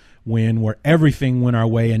storm win where everything went our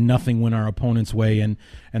way and nothing went our opponent's way. And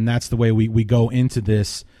that's the way we go into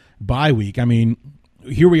this bye week. I mean,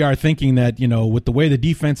 here we are thinking that, with the way the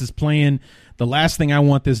defense is playing, the last thing I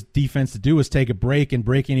want this defense to do is take a break and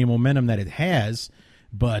break any momentum that it has.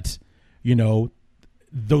 But,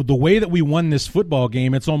 the way that we won this football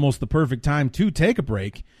game, it's almost the perfect time to take a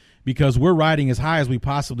break, because we're riding as high as we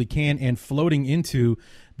possibly can and floating into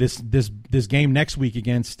this game next week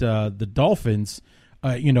against the Dolphins,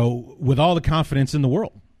 with all the confidence in the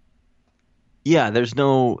world. Yeah, there's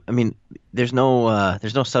no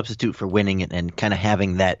substitute for winning and kind of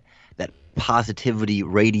having that positivity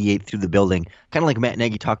radiate through the building, kind of like Matt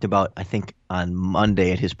Nagy talked about, I think, on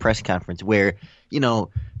Monday at his press conference, where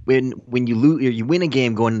when you lose or you win a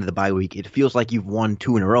game going into the bye week, it feels like you've won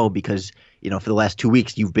 2 in a row because for the last 2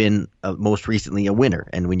 weeks you've been most recently a winner,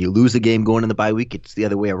 and when you lose a game going into the bye week, it's the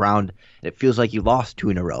other way around. It feels like you lost 2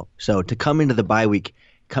 in a row. So to come into the bye week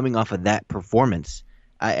coming off of that performance,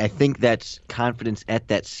 I think that's confidence at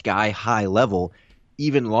that sky high level,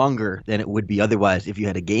 even longer than it would be otherwise if you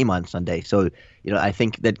had a game on Sunday. So, I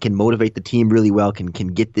think that can motivate the team really well, can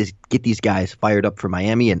get these guys fired up for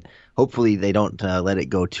Miami, and hopefully they don't let it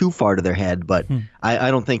go too far to their head. But I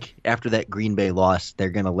don't think after that Green Bay loss, they're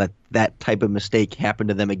going to let that type of mistake happen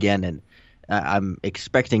to them again. And I'm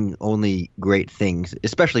expecting only great things,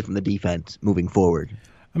 especially from the defense moving forward.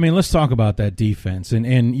 I mean, let's talk about that defense.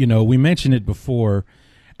 And we mentioned it before.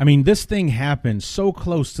 I mean, this thing happened so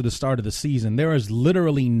close to the start of the season. There is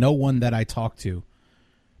literally no one that I talked to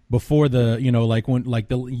before you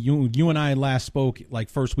and I last spoke like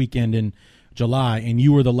first weekend in July, and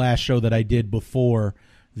you were the last show that I did before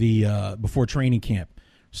training camp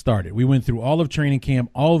started. We went through all of training camp,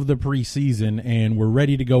 all of the preseason, and we're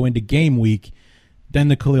ready to go into game week. Then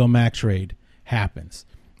the Khalil Mack trade happens.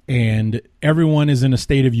 And everyone is in a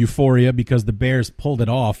state of euphoria because the Bears pulled it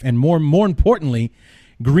off. And more importantly,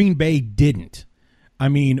 Green Bay didn't. I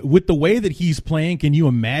mean, with the way that he's playing, can you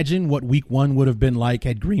imagine what week 1 would have been like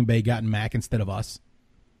had Green Bay gotten Mack instead of us?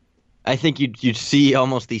 I think you'd see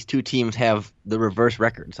almost these 2 teams have the reverse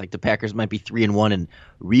records. Like the Packers might be 3-1 and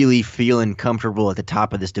really feeling comfortable at the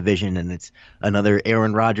top of this division, and it's another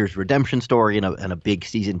Aaron Rodgers redemption story and a big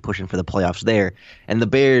season pushing for the playoffs there. And the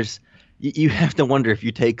Bears, you have to wonder, if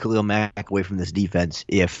you take Khalil Mack away from this defense,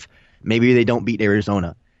 if maybe they don't beat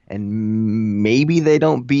Arizona and maybe they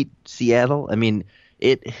don't beat Seattle. I mean,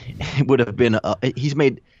 it would have been he's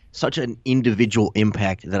made such an individual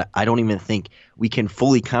impact that I don't even think we can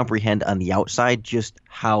fully comprehend on the outside just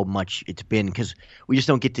how much it's been, because we just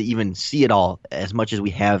don't get to even see it all as much as we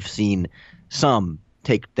have seen some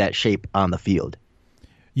take that shape on the field.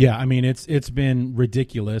 Yeah, I mean, it's been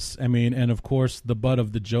ridiculous. I mean, and of course, the butt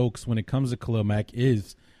of the jokes when it comes to Khalil Mack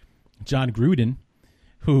is John Gruden,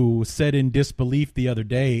 who said in disbelief the other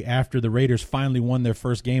day after the Raiders finally won their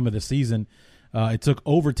first game of the season. It took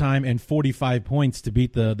overtime and 45 points to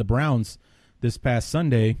beat the Browns this past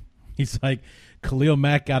Sunday. He's like, Khalil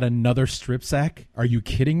Mack got another strip sack? Are you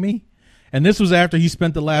kidding me? And this was after he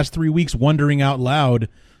spent the last 3 weeks wondering out loud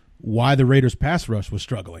why the Raiders pass rush was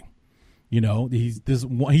struggling.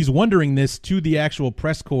 He's wondering this to the actual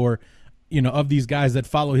press corps, of these guys that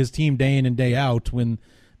follow his team day in and day out when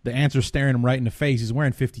the answer's staring him right in the face. He's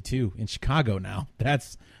wearing 52 in Chicago now.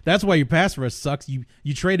 That's why your pass rush sucks.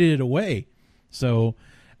 You traded it away. So,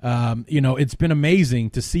 it's been amazing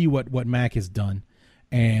to see what Mac has done,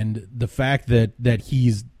 and the fact that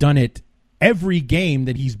he's done it every game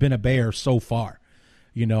that he's been a Bear so far.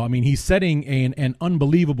 He's setting an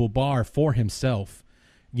unbelievable bar for himself.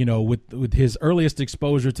 With his earliest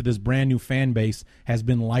exposure to this brand new fan base has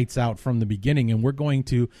been lights out from the beginning, and we're going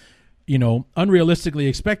to, unrealistically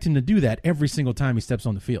expect him to do that every single time he steps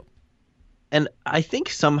on the field. And I think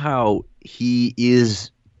somehow he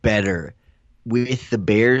is better with the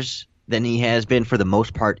Bears than he has been for the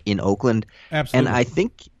most part in Oakland. Absolutely. And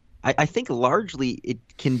I think largely it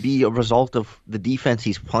can be a result of the defense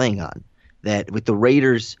he's playing on. That with the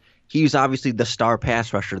Raiders, he's obviously the star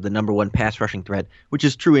pass rusher, the number one pass rushing threat, which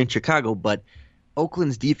is true in Chicago, but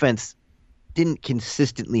Oakland's defense didn't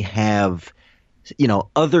consistently have,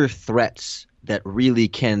 other threats that really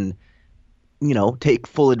can, take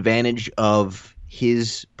full advantage of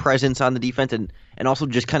his presence on the defense and also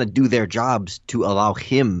just kind of do their jobs to allow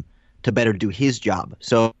him to better do his job.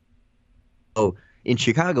 So in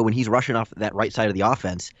Chicago, when he's rushing off that right side of the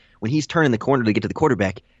offense, when he's turning the corner to get to the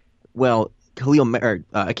quarterback, well,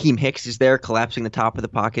 Akeem Hicks is there collapsing the top of the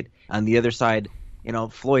pocket. On the other side,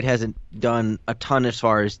 Floyd hasn't done a ton as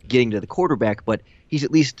far as getting to the quarterback, but he's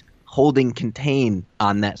at least holding contain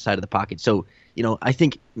on that side of the pocket. So, I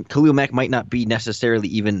think Khalil Mack might not be necessarily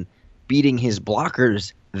even beating his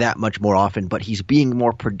blockers that much more often, but he's being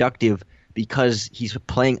more productive because he's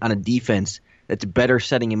playing on a defense that's better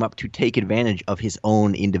setting him up to take advantage of his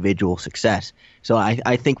own individual success. So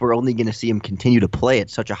I think we're only going to see him continue to play at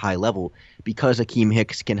such a high level because Akeem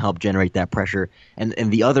Hicks can help generate that pressure, and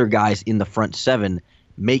the other guys in the front seven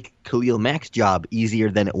make Khalil Mack's job easier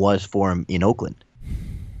than it was for him in Oakland.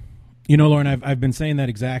 Lauren, I've been saying that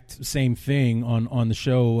exact same thing on the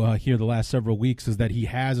show here the last several weeks, is that he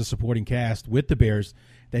has a supporting cast with the Bears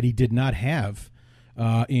that he did not have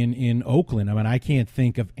in Oakland. I can't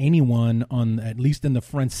think of anyone at least in the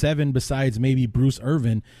front seven besides maybe Bruce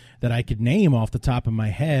Irvin that I could name off the top of my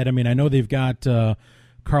head. I know they've got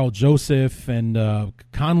Carl Joseph and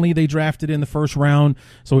Conley they drafted in the first round,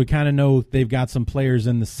 so we kind of know they've got some players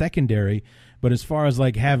in the secondary. But as far as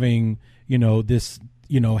like having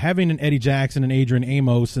having an Eddie Jackson and Adrian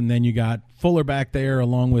Amos, and then you got Fuller back there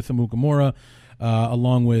along with Amukamara,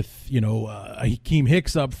 along with Akeem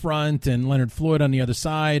Hicks up front and Leonard Floyd on the other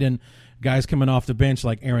side, and guys coming off the bench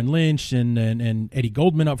like Aaron Lynch and Eddie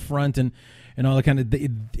Goldman up front, and all that kind of.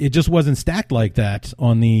 It just wasn't stacked like that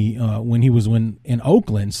on the when he was in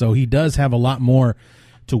Oakland. So he does have a lot more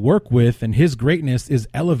to work with, and his greatness is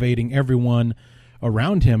elevating everyone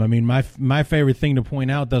around him. My favorite thing to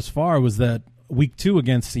point out thus far was that week 2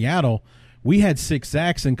 against Seattle, we had 6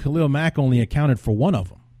 sacks and Khalil Mack only accounted for 1 of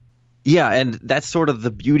them. Yeah, and that's sort of the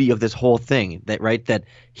beauty of this whole thing, that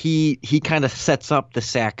he kind of sets up the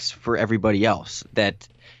sacks for everybody else, that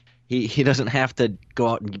he doesn't have to go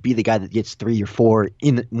out and be the guy that gets 3 or 4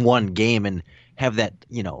 in one game and have that,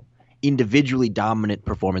 individually dominant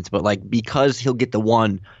performance, but like because he'll get the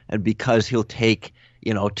 1 and because he'll take,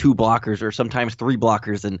 2 blockers or sometimes 3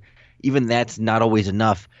 blockers, and even that's not always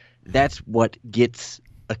enough. That's what gets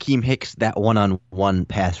Akeem Hicks that one-on-one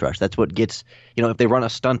pass rush. That's what gets, if they run a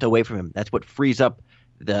stunt away from him, that's what frees up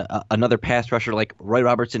another pass rusher like Roy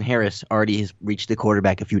Robertson Harris already has reached the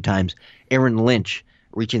quarterback a few times. Aaron Lynch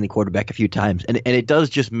reaching the quarterback a few times. And it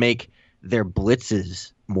does just make their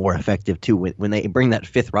blitzes more effective too. When they bring that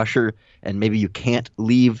 5th rusher and maybe you can't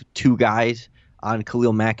leave 2 guys on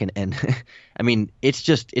Khalil Mack, and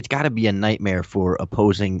it's got to be a nightmare for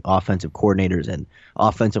opposing offensive coordinators and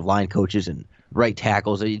offensive line coaches and right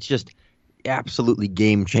tackles. It's just absolutely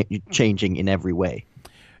game changing in every way.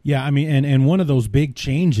 Yeah, and one of those big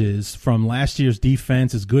changes from last year's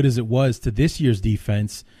defense, as good as it was, to this year's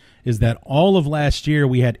defense, is that all of last year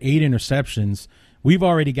we had 8 interceptions. We've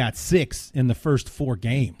already got 6 in the first 4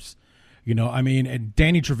 games. And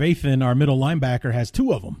Danny Trevathan, our middle linebacker, has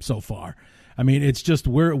 2 of them so far. It's just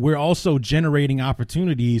we're also generating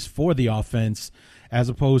opportunities for the offense, as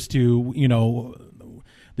opposed to,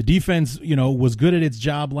 the defense, was good at its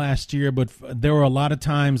job last year, but there were a lot of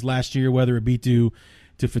times last year, whether it be to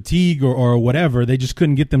fatigue or whatever, they just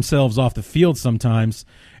couldn't get themselves off the field sometimes,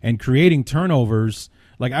 and creating turnovers.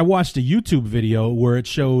 Like I watched a YouTube video where it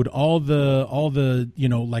showed all the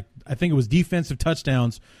I think it was defensive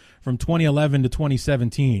touchdowns from 2011 to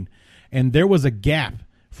 2017, and there was a gap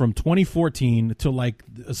from 2014 to like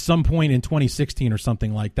some point in 2016 or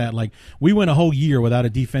something like that. Like we went a whole year without a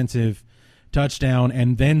defensive touchdown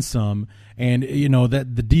and then some, and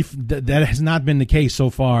that has not been the case so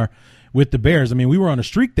far with the Bears. I mean, we were on a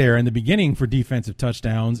streak there in the beginning for defensive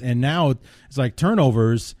touchdowns, and now it's like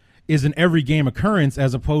turnovers is an every game occurrence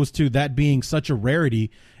as opposed to that being such a rarity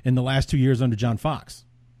in the last 2 years under John Fox.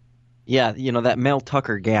 Yeah, that Mel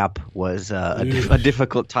Tucker gap was a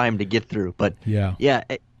difficult time to get through. But yeah,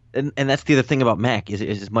 and that's the other thing about Mack is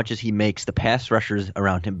as much as he makes the pass rushers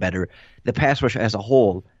around him better, the pass rush as a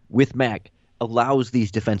whole with Mack allows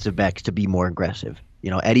these defensive backs to be more aggressive.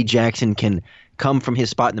 Eddie Jackson can come from his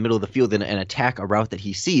spot in the middle of the field and attack a route that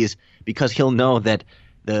he sees because he'll know that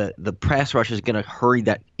the pass rush is going to hurry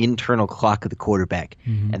that internal clock of the quarterback,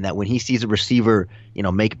 and that when he sees a receiver,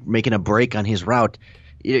 making a break on his route,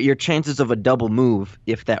 your chances of a double move,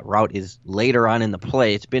 if that route is later on in the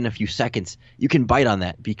play, it's been a few seconds, you can bite on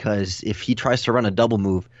that because if he tries to run a double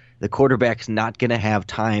move, the quarterback's not going to have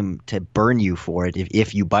time to burn you for it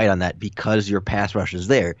if you bite on that because your pass rush is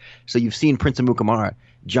there. So you've seen Prince Amukamara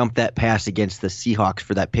jump that pass against the Seahawks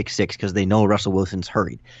for that pick six because they know Russell Wilson's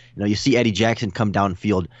hurried. You see Eddie Jackson come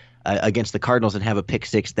downfield against the Cardinals and have a pick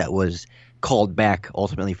six that was called back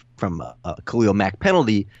ultimately from a Khalil Mack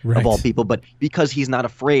penalty of all people, but because he's not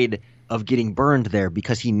afraid of getting burned there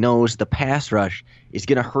because he knows the pass rush is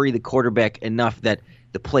going to hurry the quarterback enough that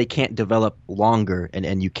the play can't develop longer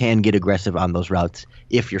and you can get aggressive on those routes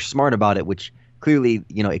if you're smart about it, which clearly,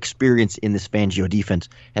 experience in this Fangio defense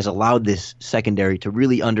has allowed this secondary to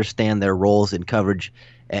really understand their roles in coverage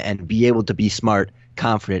and be able to be smart,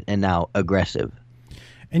 confident, and now aggressive.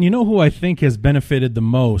 And you know who I think has benefited the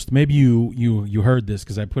most? Maybe you heard this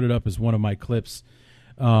because I put it up as one of my clips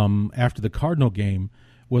after the Cardinal game,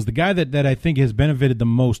 was the guy that I think has benefited the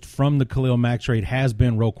most from the Khalil Mack trade has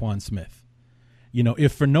been Roquan Smith.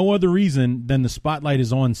 If for no other reason, then the spotlight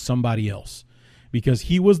is on somebody else. Because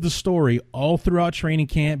he was the story all throughout training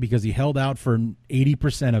camp because he held out for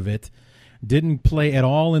 80% of it, didn't play at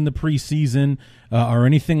all in the preseason or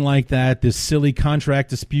anything like that. This silly contract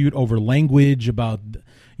dispute over language about,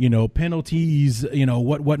 penalties,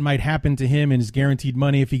 what might happen to him and his guaranteed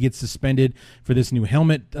money if he gets suspended for this new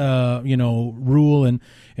helmet, rule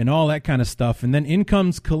and all that kind of stuff. And then in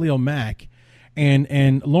comes Khalil Mack.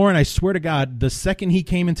 And Lauren, I swear to God, the second he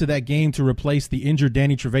came into that game to replace the injured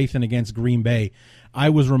Danny Trevathan against Green Bay, I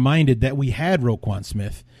was reminded that we had Roquan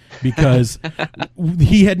Smith because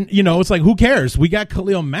he had, it's like, who cares? We got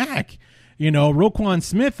Khalil Mack, Roquan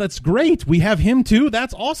Smith. That's great. We have him too.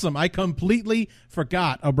 That's awesome. I completely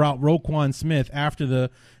forgot about Roquan Smith after the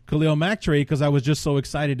Khalil Mack trade because I was just so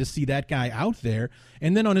excited to see that guy out there.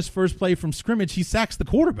 And then on his first play from scrimmage, he sacks the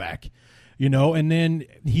quarterback. And then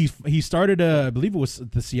he started, I believe it was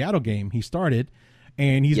the Seattle game he started,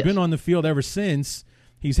 and he's been on the field ever since.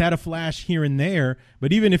 He's had a flash here and there,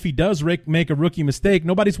 but even if he does make a rookie mistake,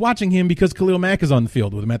 nobody's watching him because Khalil Mack is on the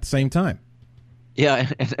field with him at the same time. Yeah,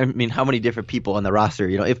 and I mean, how many different people on the roster?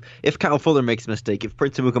 If Kyle Fuller makes a mistake, if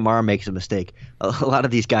Prince Amukamara makes a mistake, a lot of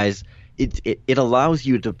these guys, it allows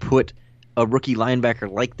you to put a rookie linebacker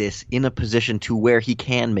like this in a position to where he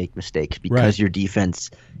can make mistakes because your defense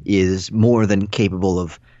is more than capable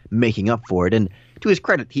of making up for it. And to his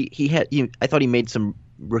credit, I thought he made some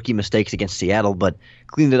rookie mistakes against Seattle, but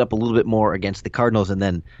cleaned it up a little bit more against the Cardinals. And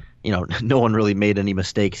then, no one really made any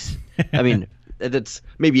mistakes. I mean, that's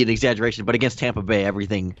maybe an exaggeration, but against Tampa Bay,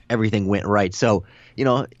 everything went right. So,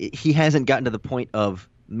 he hasn't gotten to the point of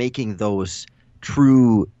making those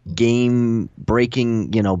true game-breaking,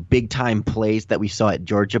 big-time plays that we saw at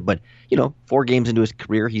Georgia. But, 4 games into his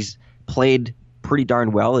career, he's played pretty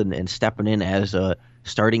darn well and stepping in as a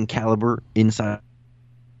starting caliber inside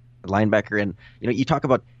linebacker. And, you talk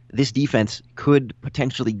about this defense could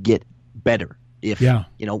potentially get better if,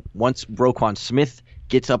 once Roquan Smith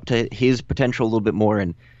gets up to his potential a little bit more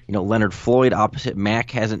and, Leonard Floyd opposite Mack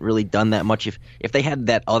hasn't really done that much. If they had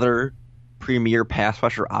that other premier pass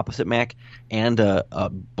rusher opposite Mack and a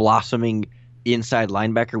blossoming inside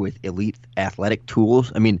linebacker with elite athletic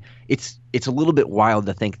tools, I mean, it's a little bit wild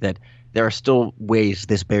to think that there are still ways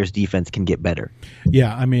this Bears defense can get better.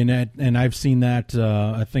 Yeah, I mean, and I've seen that.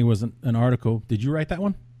 I think it was an article. Did you write that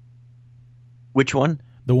one? Which one?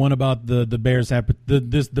 The one about the Bears have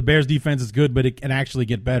the Bears defense is good, but it can actually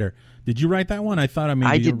get better. Did you write that one? I thought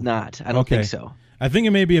I did not. I don't think so. I think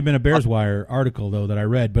it maybe have been a Bears Wire article though that I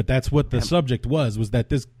read, but that's what the subject was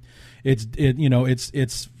that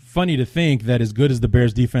it's funny to think that as good as the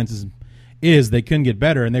Bears defense is, they couldn't get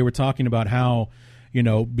better, and they were talking about how,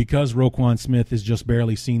 because Roquan Smith is just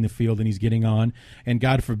barely seeing the field and he's getting on, and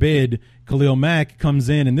God forbid Khalil Mack comes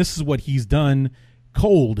in and this is what he's done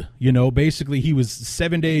cold. Basically he was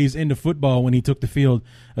 7 days into football when he took the field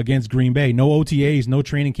against Green Bay. No OTAs, no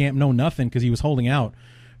training camp, no nothing because he was holding out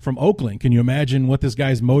from Oakland. Can you imagine what this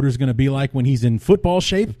guy's motor is going to be like when he's in football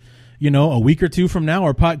shape? a week or two from now,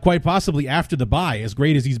 or quite possibly after the bye, as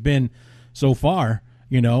great as he's been so far,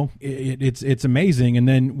 it's amazing. And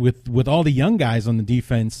then with all the young guys on the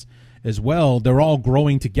defense as well, they're all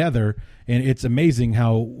growing together, and it's amazing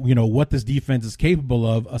how, what this defense is capable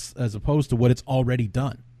of as opposed to what it's already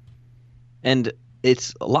done. And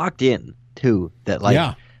it's locked in too, that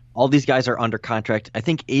all these guys are under contract. I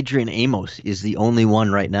think Adrian Amos is the only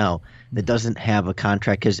one right now that doesn't have a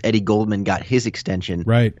contract because Eddie Goldman got his extension.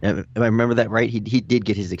 Right. If I remember that right, he did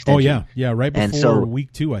get his extension. Oh, yeah, right before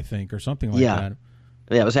week 2, I think, or something like that.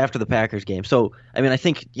 Yeah, it was after the Packers game. So, I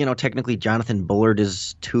think, technically Jonathan Bullard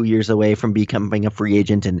is 2 years away from becoming a free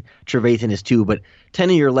agent, and Trevathan is 2, but 10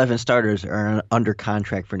 of your 11 starters are under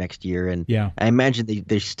contract for next year. And I imagine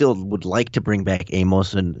they still would like to bring back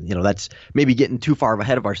Amos, and, that's maybe getting too far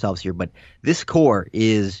ahead of ourselves here, but this core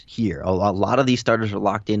is here. A lot of these starters are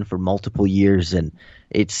locked in for multiple years, and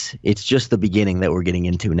it's just the beginning that we're getting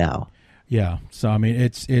into now. Yeah, so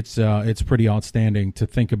it's pretty outstanding to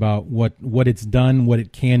think about what it's done, what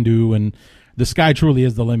it can do, and the sky truly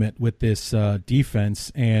is the limit with this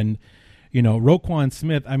defense. And Roquan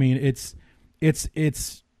Smith,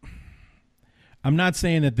 it's. I'm not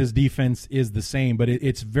saying that this defense is the same, but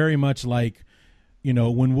it's very much like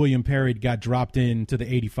when William Perry got dropped into the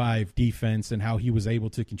 85 defense and how he was able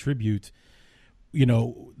to contribute.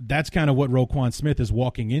 That's kind of what Roquan Smith is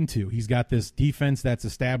walking into. He's got this defense that's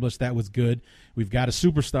established that was good. We've got a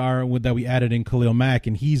superstar that we added in Khalil Mack,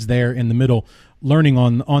 and he's there in the middle learning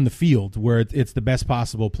on the field where it's the best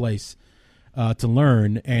possible place to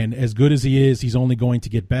learn. And as good as he is, he's only going to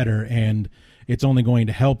get better, and it's only going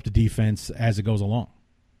to help the defense as it goes along.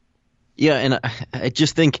 Yeah, and I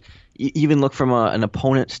just think even look from an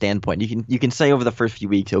opponent standpoint. You can say over the first few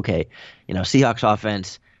weeks, okay, Seahawks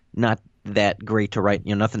offense, not that great to write,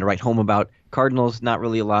 nothing to write home about. Cardinals, not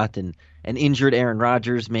really a lot, and an injured Aaron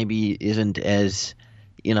Rodgers maybe isn't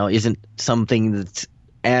something that's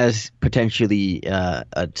as potentially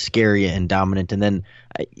scary and dominant. And then,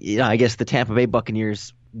 I guess the Tampa Bay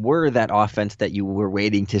Buccaneers were that offense that you were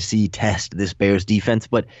waiting to see test this Bears defense,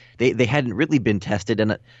 but they hadn't really been tested.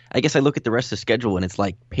 And I guess I look at the rest of the schedule, and it's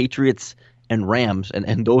like Patriots and Rams,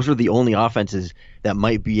 and those are the only offenses that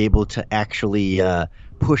might be able to actually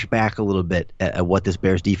push back a little bit at what this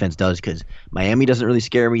Bears defense does, because Miami doesn't really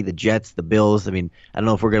scare me. The Jets, the Bills, I don't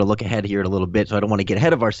know if we're going to look ahead here in a little bit, so I don't want to get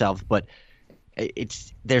ahead of ourselves, but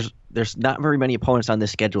there's not very many opponents on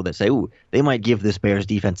this schedule that say, ooh, they might give this Bears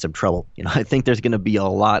defense some trouble. I think there's going to be a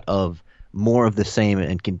lot of more of the same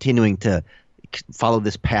and continuing to follow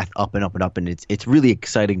this path up and up and up, and it's really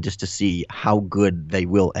exciting just to see how good they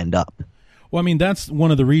will end up. Well, that's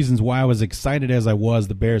one of the reasons why I was excited as I was.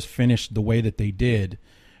 The Bears finished the way that they did,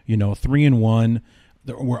 3-1.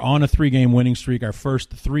 We're on a 3-game winning streak, our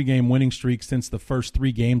first 3-game winning streak since the first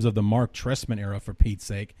 3 games of the Mark Trestman era, for Pete's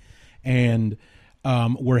sake. And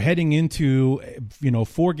we're heading into,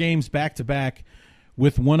 4 games back to back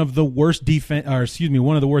with one of the worst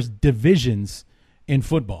one of the worst divisions in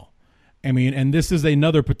football. And this is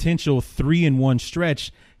another potential 3-1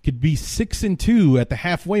 stretch. Could be 6-2 at the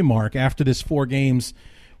halfway mark after this 4 games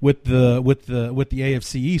with the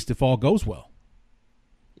AFC East if all goes well.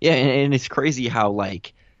 Yeah, and it's crazy how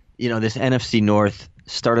this NFC North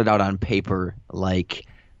started out on paper like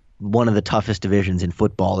one of the toughest divisions in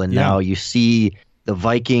football, and now you see the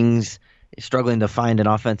Vikings struggling to find an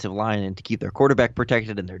offensive line and to keep their quarterback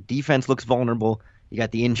protected, and their defense looks vulnerable. You got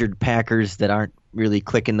the injured Packers that aren't really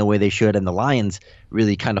clicking the way they should, and the Lions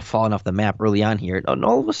really kind of falling off the map early on here. And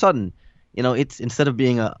all of a sudden, it's instead of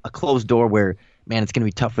being a closed door where, man, it's going to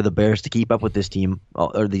be tough for the Bears to keep up with this team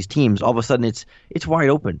or these teams, all of a sudden it's wide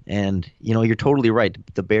open. And, you're totally right.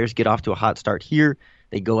 The Bears get off to a hot start here.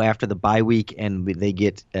 They go after the bye week, and they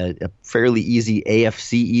get a fairly easy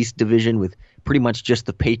AFC East division with pretty much just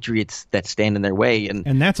the Patriots that stand in their way.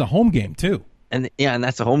 And that's a home game, too. And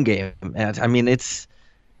that's a home game. And it's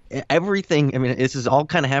everything. This is all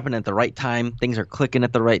kind of happening at the right time. Things are clicking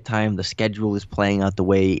at the right time. The schedule is playing out the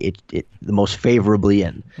way it the most favorably.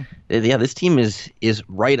 And this team is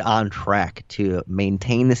right on track to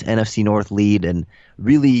maintain this NFC North lead and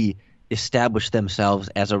really establish themselves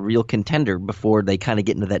as a real contender before they kind of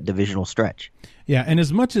get into that divisional stretch. Yeah, and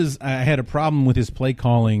as much as I had a problem with his play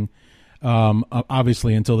calling,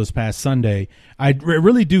 obviously until this past Sunday, I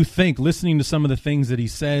really do think, listening to some of the things that he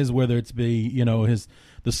says, whether it's the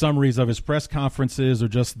summaries of his press conferences or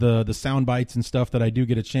just the sound bites and stuff that I do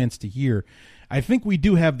get a chance to hear, I think we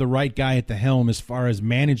do have the right guy at the helm as far as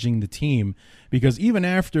managing the team, because even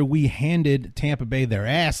after we handed Tampa Bay their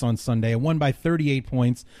ass on Sunday, it won by 38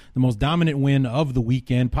 points, the most dominant win of the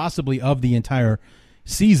weekend, possibly of the entire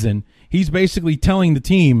season, he's basically telling the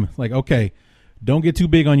team, like, okay, don't get too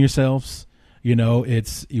big on yourselves. You know,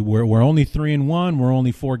 we're only 3-1. We're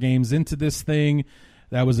only 4 games into this thing.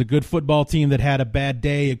 That was a good football team that had a bad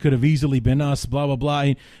day. It could have easily been us, blah, blah, blah.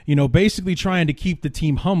 And, you know, basically trying to keep the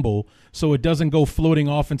team humble so it doesn't go floating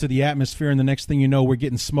off into the atmosphere, and the next thing you know, we're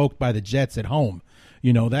getting smoked by the Jets at home.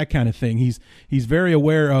 You know, that kind of thing. He's very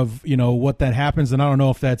aware of, you know, what that happens, and I don't know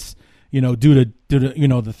if that's, you know, due to you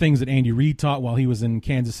know, the things that Andy Reid taught while he was in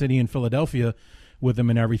Kansas City and Philadelphia with them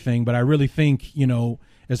and everything. But I really think, you know,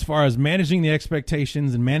 as far as managing the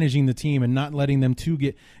expectations and managing the team and not letting them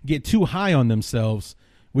get too high on themselves,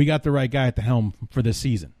 we got the right guy at the helm for this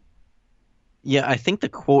season. Yeah, I think the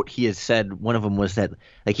quote he has said, one of them was that,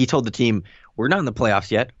 like, he told the team, we're not in the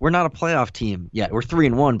playoffs yet. We're not a playoff team yet. We're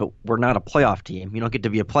 3-1, but we're not a playoff team. You don't get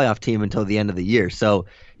to be a playoff team until the end of the year. So,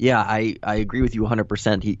 yeah, I agree with you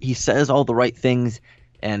 100%. He says all the right things,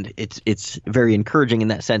 and it's very encouraging in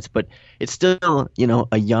that sense. But it's still, you know,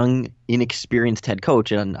 a young, inexperienced head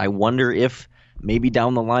coach, and I wonder if maybe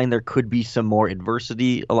down the line there could be some more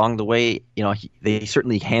adversity along the way. You know, they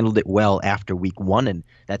certainly handled it well after week 1, and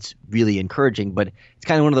that's really encouraging. But it's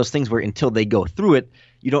kind of one of those things where until they go through it,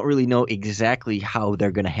 you don't really know exactly how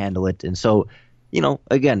they're going to handle it. And so, you know,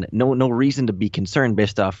 again, no reason to be concerned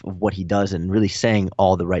based off of what he does and really saying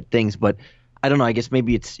all the right things. But I don't know, I guess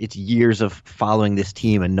maybe it's years of following this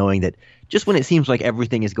team and knowing that just when it seems like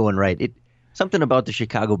everything is going right, something about the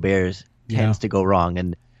Chicago Bears tends to go wrong.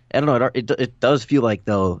 And I don't know, it does feel like,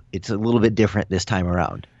 though, it's a little bit different this time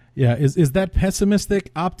around. Yeah, is that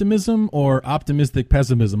pessimistic optimism or optimistic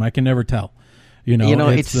pessimism? I can never tell. You know,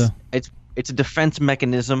 it's a defense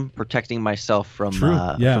mechanism protecting myself from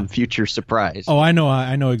future surprise. Oh, I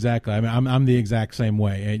know exactly. I mean, I'm the exact same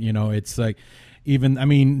way. And, you know, it's like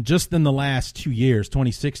just in the last 2 years,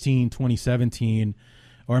 2016, 2017,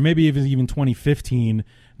 or maybe even 2015,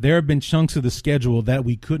 there have been chunks of the schedule that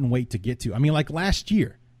we couldn't wait to get to. I mean, like last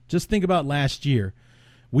year. Just think about last year.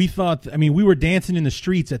 We were dancing in the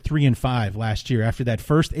streets at 3-5 last year after that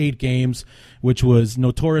first 8 games, which was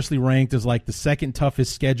notoriously ranked as like the second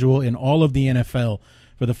toughest schedule in all of the NFL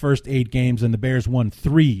for the first 8 games, and the Bears won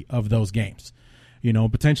 3 of those games. You know,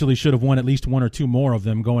 potentially should have won at least 1 or 2 more of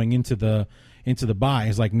them going into the bye.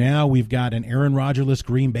 It's like now we've got an Aaron Rodgers-less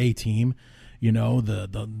Green Bay team. You know,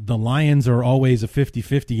 the Lions are always a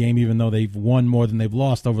 50-50 game, even though they've won more than they've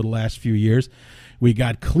lost over the last few years. We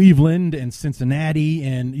got Cleveland and Cincinnati,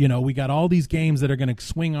 and, you know, we got all these games that are going to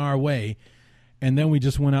swing our way. And then we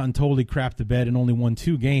just went out and totally crapped the bed and only won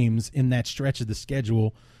 2 games in that stretch of the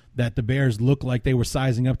schedule that the Bears looked like they were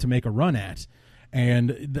sizing up to make a run at.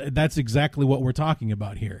 And that's exactly what we're talking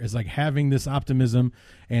about here, is like having this optimism.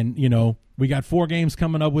 And, you know, we got 4 games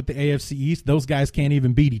coming up with the AFC East. Those guys can't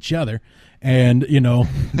even beat each other. And, you know,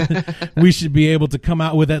 we should be able to come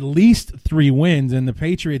out with at least 3 wins. And the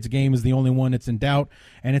Patriots game is the only one that's in doubt.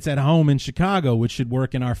 And it's at home in Chicago, which should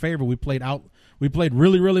work in our favor. We played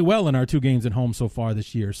really, really well in our 2 games at home so far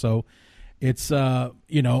this year. So it's,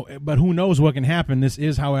 you know, but who knows what can happen. This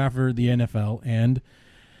is, however, the NFL, and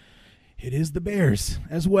it is the Bears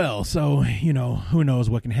as well. So, you know, who knows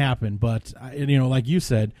what can happen. But, you know, like you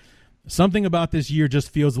said, something about this year just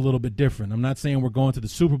feels a little bit different. I'm not saying we're going to the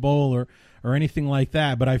Super Bowl or anything like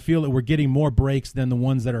that, but I feel that we're getting more breaks than the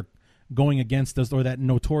ones that are going against us or that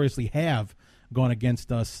notoriously have gone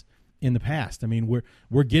against us in the past. I mean,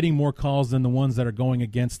 we're getting more calls than the ones that are going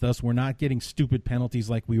against us. We're not getting stupid penalties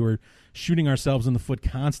like we were shooting ourselves in the foot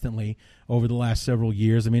constantly over the last several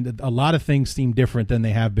years. I mean, a lot of things seem different than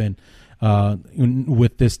they have been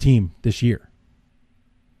with this team this year.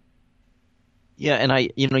 Yeah,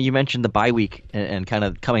 and you mentioned the bye week and kind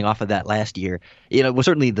of coming off of that last year. You know, it was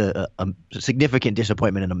certainly a significant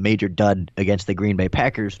disappointment and a major dud against the Green Bay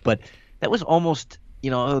Packers, but that was almost, you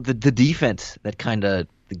know, the defense that kind of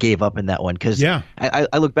gave up in that one. Because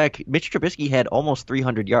I look back, Mitch Trubisky had almost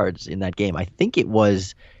 300 yards in that game. I think it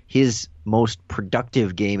was his most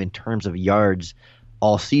productive game in terms of yards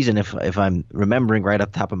all season, if I'm remembering right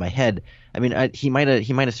off the top of my head. I mean, he might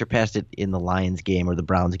have surpassed it in the Lions game or the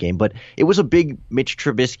Browns game, but it was a big Mitch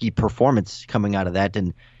Trubisky performance coming out of that,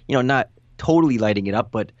 and, you know, not totally lighting it up,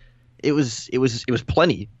 but it was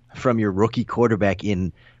plenty from your rookie quarterback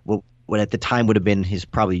in what at the time would have been his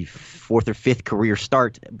probably 4th or 5th career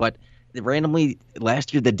start. But randomly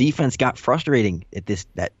last year the defense got frustrating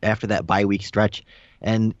after that bye week stretch,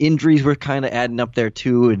 and injuries were kind of adding up there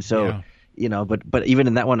too, and so. Yeah. You know, but even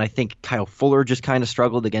in that one, I think Kyle Fuller just kind of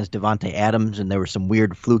struggled against Devontae Adams, and there were some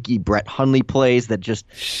weird fluky Brett Hundley plays that just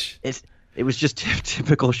it was just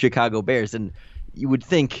typical Chicago Bears. And you would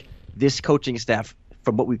think this coaching staff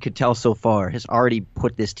from what we could tell so far, has already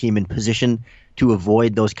put this team in position to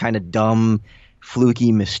avoid those kind of dumb,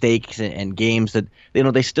 fluky mistakes and games that,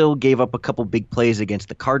 they still gave up a couple big plays against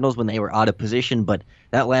the Cardinals when they were out of position, but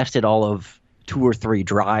that lasted all of 2 or 3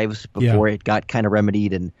 drives before it got kind of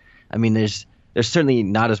remedied. And I mean, there's certainly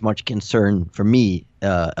not as much concern for me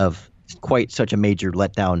of quite such a major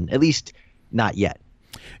letdown, at least not yet.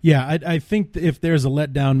 Yeah, I think if there's a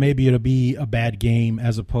letdown, maybe it'll be a bad game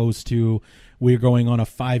as opposed to we're going on a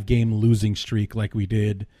 5-game losing streak like we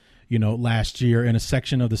did, last year in a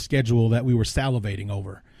section of the schedule that we were salivating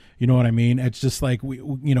over. You know what I mean? It's just like we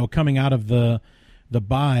coming out of the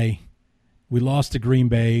bye, we lost to Green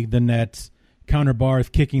Bay, then that Counter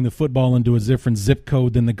Barth kicking the football into a different zip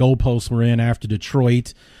code than the goalposts were in after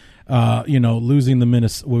Detroit. Losing the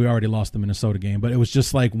Minnesota. Well, we already lost the Minnesota game, but it was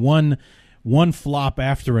just like one flop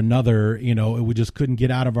after another. We just couldn't get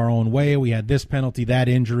out of our own way. We had this penalty, that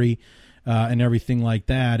injury, and everything like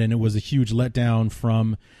that, and it was a huge letdown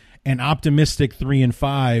from an optimistic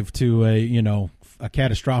 3-5 to a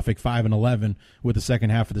catastrophic 5-11 with the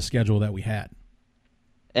second half of the schedule that we had.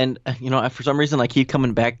 And for some reason, I keep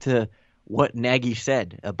coming back to what Nagy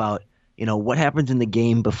said about what happens in the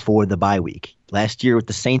game before the bye week. Last year with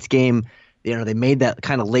the Saints game, they made that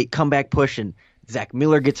kind of late comeback push, and Zach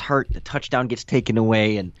Miller gets hurt, the touchdown gets taken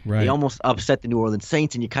away, and they almost upset the New Orleans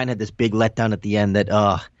Saints, and you kind of had this big letdown at the end that,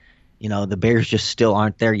 the Bears just still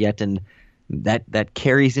aren't there yet, and that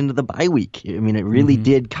carries into the bye week. I mean, it really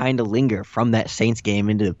did kind of linger from that Saints game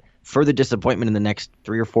into further disappointment in the next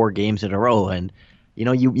 3 or 4 games in a row, and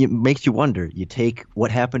it makes you wonder. You take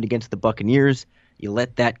what happened against the Buccaneers, you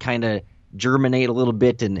let that kind of germinate a little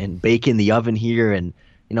bit and bake in the oven here, and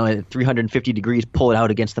at 350 degrees, pull it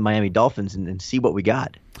out against the Miami Dolphins and see what we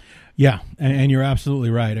got. Yeah, and you're absolutely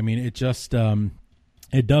right. I mean, it just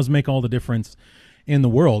it does make all the difference in the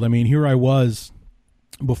world. I mean, here I was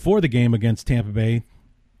before the game against Tampa Bay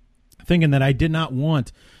thinking that I did not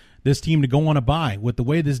want this team to go on a bye. With the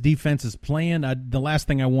way this defense is playing, the last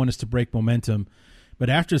thing I want is to break momentum.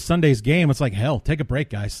 But after Sunday's game, it's like, hell, take a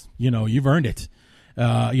break, guys. You've earned it.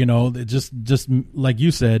 Just like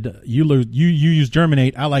you said, you use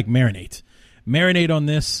germinate. I like marinate. Marinate on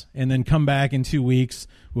this, and then come back in 2 weeks.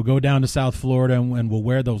 We'll go down to South Florida and we'll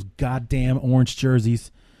wear those goddamn orange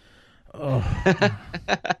jerseys. Oh.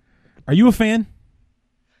 Are you a fan?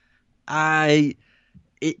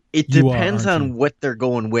 It depends on what they're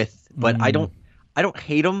going with, but I don't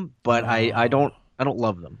hate them, but I don't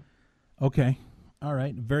love them. Okay, all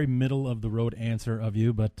right, very middle of the road answer of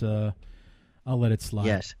you, but I'll let it slide.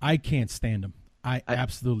 Yes, I can't stand them. I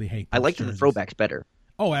absolutely hate them. I like the throwbacks better.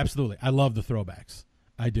 Oh, absolutely, I love the throwbacks.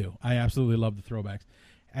 I do. I absolutely love the throwbacks.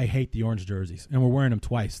 I hate the orange jerseys, and we're wearing them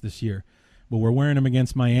twice this year, but we're wearing them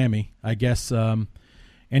against Miami. I guess.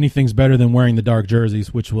 Anything's better than wearing the dark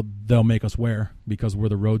jerseys, which they'll make us wear because we're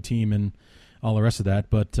the road team and all the rest of that.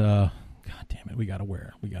 But God damn it, we gotta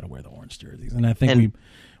wear the orange jerseys, and I think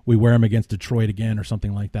we wear them against Detroit again or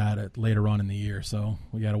something like that later on in the year. So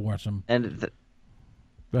we gotta watch them. And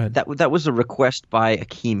go ahead. That was a request by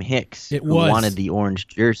Akeem Hicks, who wanted the orange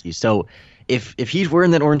jersey. So if he's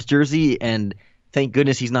wearing that orange jersey, and thank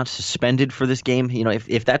goodness he's not suspended for this game.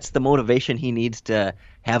 If that's the motivation he needs to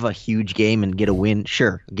have a huge game and get a win,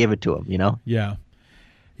 sure, give it to him, Yeah.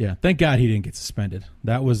 Yeah, thank God he didn't get suspended.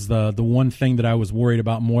 That was the one thing that I was worried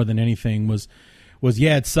about more than anything was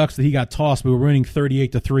it sucks that he got tossed, but we were winning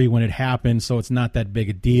 38-3 when it happened, so it's not that big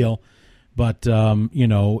a deal. But,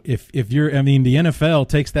 if you're – I mean, the NFL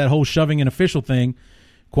takes that whole shoving an official thing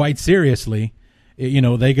quite seriously.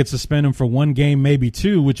 They could suspend him for 1 game, maybe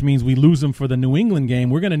 2, which means we lose him for the New England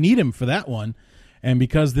game. We're going to need him for that one. And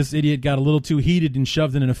because this idiot got a little too heated and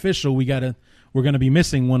shoved in an official, we're going to be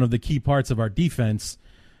missing one of the key parts of our defense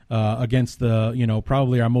against the,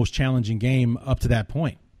 probably our most challenging game up to that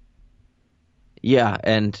point. Yeah,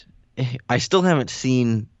 and I still haven't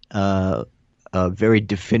seen a very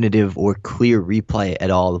definitive or clear replay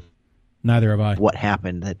at all. Neither have I. What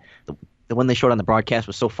happened? That the one they showed on the broadcast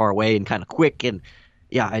was so far away and kind of quick, and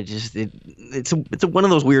yeah, it's one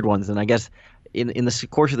of those weird ones. And I guess in the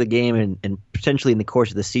course of the game and potentially in the course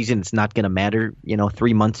of the season, it's not going to matter,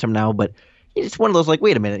 3 months from now. But it's one of those like,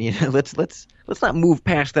 wait a minute, let's not move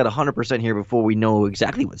past that 100% here before we know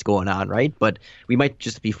exactly what's going on, right? But we might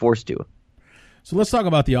just be forced to. So let's talk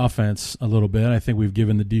about the offense a little bit. I think we've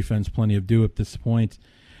given the defense plenty of due at this point.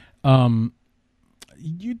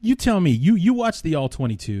 You tell me, you watch the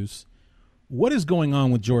All-22s. What is going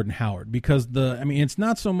on with Jordan Howard? Because it's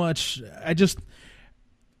not so much.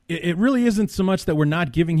 It really isn't so much that we're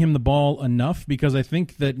not giving him the ball enough, because I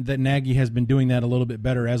think that Nagy has been doing that a little bit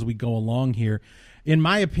better as we go along here. in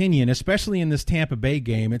my opinion, especially in this Tampa Bay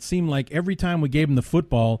game, it seemed like every time we gave him the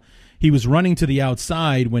football, he was running to the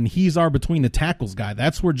outside when he's our between the tackles guy.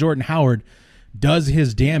 That's where Jordan Howard does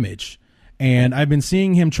his damage. And I've been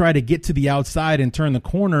seeing him try to get to the outside and turn the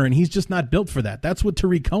corner, and he's just not built for that. That's what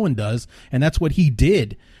Tariq Cohen does, and that's what he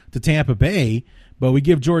did to Tampa Bay. But we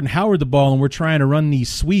give Jordan Howard the ball, and we're trying to run these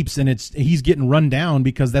sweeps, and he's getting run down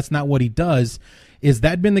because that's not what he does. Is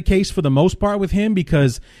that been the case for the most part with him?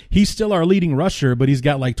 Because he's still our leading rusher, but he's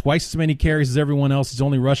got like twice as many carries as everyone else. He's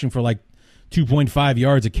only rushing for like 2.5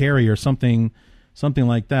 yards a carry or something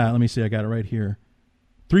like that. Let me see. I got it right here.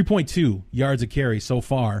 3.2 yards a carry so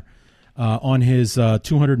far on his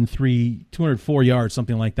 204 yards,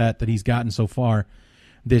 something like that he's gotten so far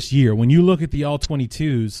this year. When you look at the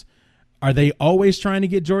all-22s, are they always trying to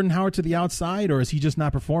get Jordan Howard to the outside, or is he just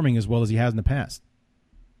not performing as well as he has in the past?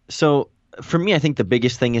 So for me, I think the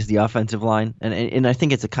biggest thing is the offensive line, and I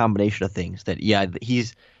think it's a combination of things. That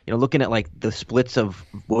he's looking at like the splits of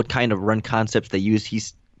what kind of run concepts they use.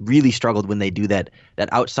 He's really struggled when they do that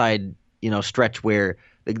outside stretch where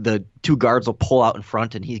the two guards will pull out in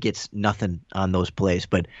front and he gets nothing on those plays.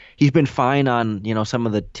 But he's been fine on some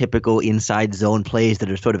of the typical inside zone plays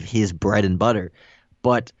that are sort of his bread and butter.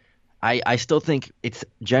 But I still think it's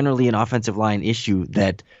generally an offensive line issue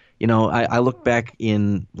that, I look back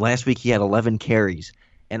in last week, he had 11 carries.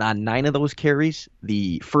 And on 9 of those carries,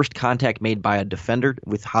 the first contact made by a defender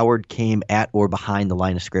with Howard came at or behind the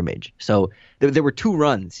line of scrimmage. So there were 2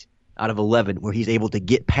 runs out of 11 where he's able to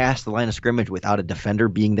get past the line of scrimmage without a defender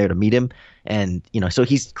being there to meet him. And, so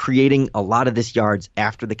he's creating a lot of this yards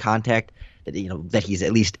after the contact that he's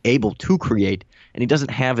at least able to create, and he doesn't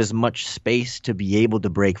have as much space to be able to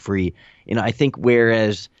break free. I think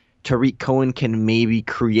whereas Tariq Cohen can maybe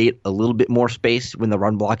create a little bit more space when the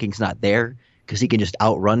run blocking's not there because he can just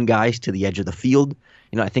outrun guys to the edge of the field.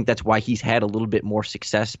 I think that's why he's had a little bit more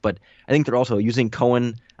success, but I think they're also using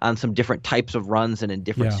Cohen on some different types of runs and in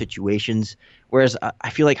different situations. Whereas I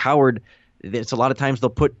feel like Howard, it's a lot of times they'll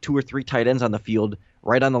put 2 or 3 tight ends on the field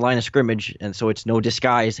right on the line of scrimmage, and so it's no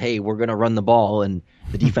disguise, hey, we're going to run the ball, and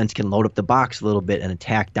the defense can load up the box a little bit and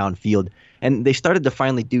attack downfield. And they started to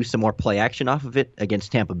finally do some more play action off of it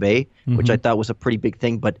against Tampa Bay, which I thought was a pretty big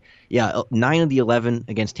thing. But, 9 of the 11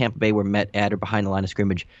 against Tampa Bay were met at or behind the line of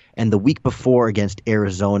scrimmage. And the week before against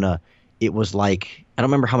Arizona, it was like, I don't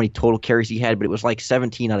remember how many total carries he had, but it was like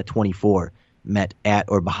 17 out of 24 met at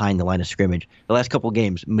or behind the line of scrimmage. The last couple of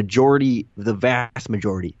games, the vast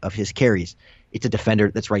majority of his carries, it's a defender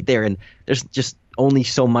that's right there, and there's just only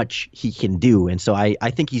so much he can do. And so I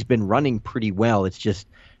think he's been running pretty well. It's just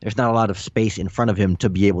there's not a lot of space in front of him to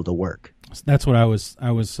be able to work. That's what I was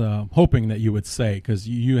hoping that you would say, because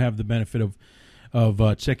you have the benefit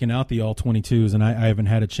of checking out the all-22s, and I haven't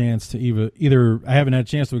had a chance to either I haven't had a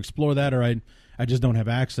chance to explore that, or I just don't have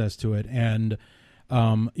access to it. And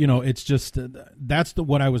it's just that's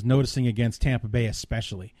what I was noticing against Tampa Bay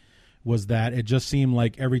especially, was that it just seemed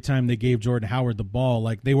like every time they gave Jordan Howard the ball,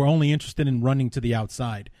 like they were only interested in running to the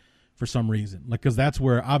outside for some reason. Like, because that's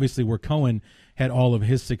where Cohen had all of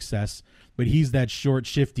his success, but he's that short,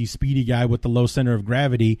 shifty, speedy guy with the low center of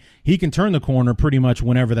gravity. He can turn the corner pretty much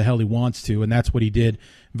whenever the hell he wants to, and that's what he did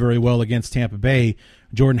very well against Tampa Bay.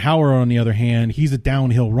 Jordan Howard, on the other hand, he's a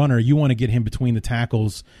downhill runner. You want to get him between the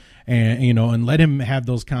tackles and let him have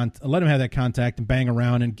that contact and bang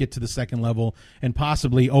around and get to the second level and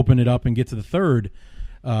possibly open it up and get to the third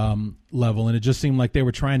level. And it just seemed like they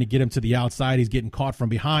were trying to get him to the outside. He's getting caught from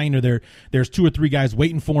behind, or there's 2 or 3 guys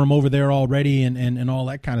waiting for him over there already, and all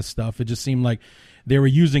that kind of stuff. It just seemed like they were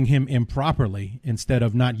using him improperly instead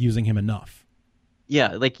of not using him enough. Yeah,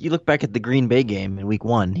 like you look back at the Green Bay game in week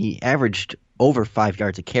 1, he averaged over 5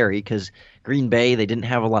 yards a carry because Green Bay, they didn't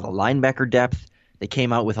have a lot of linebacker depth. They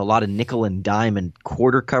came out with a lot of nickel and dime and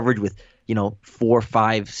quarter coverage with, 4,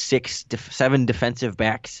 5, 6, 7 defensive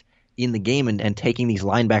backs in the game and taking these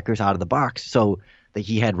linebackers out of the box so that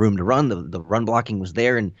he had room to run. The run blocking was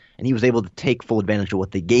there, and he was able to take full advantage of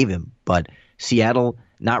what they gave him. But Seattle,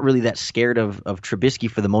 not really that scared of Trubisky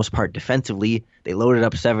for the most part defensively. They loaded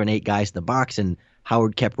up 7, 8 guys in the box, and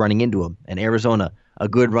Howard kept running into him. And Arizona, a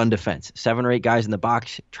good run defense, 7 or 8 guys in the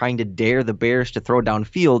box trying to dare the Bears to throw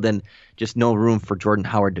downfield, and just no room for Jordan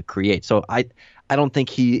Howard to create. So I don't think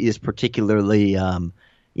he is particularly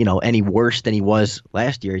any worse than he was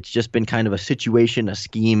last year. It's just been kind of a situation, a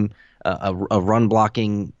scheme, a run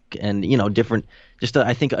blocking, and different. Just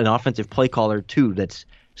I think an offensive play caller too that's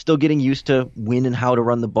still getting used to when and how to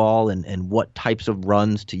run the ball and what types of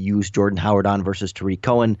runs to use Jordan Howard on versus Tariq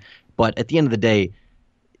Cohen. But at the end of the day,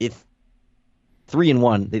 if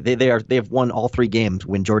 3-1. They have won all 3 games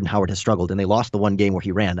when Jordan Howard has struggled, and they lost the one game where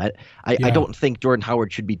he ran. I don't think Jordan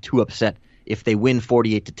Howard should be too upset if they win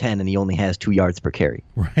 48-10 and he only has 2 yards per carry.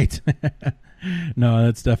 Right. No,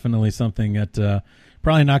 that's definitely something that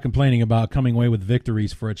probably not complaining about, coming away with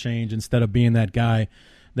victories for a change instead of being that guy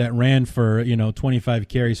that ran for 25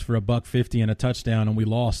 carries for $150 and a touchdown, and we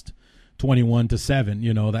lost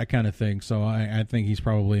 21-7. That kind of thing. So I think he's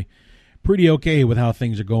probably pretty okay with how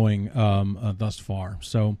things are going thus far.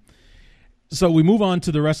 So we move on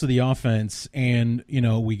to the rest of the offense, and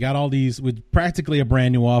we got all these with practically a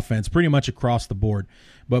brand new offense, pretty much across the board.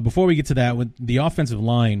 But before we get to that, with the offensive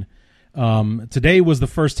line, today was the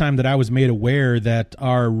first time that I was made aware that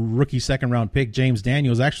our rookie second-round pick James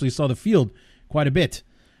Daniels actually saw the field quite a bit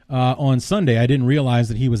on Sunday. I didn't realize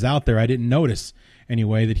that he was out there. I didn't notice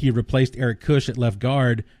anyway that he replaced Eric Kush at left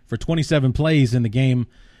guard for 27 plays in the game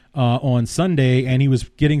on Sunday, and he was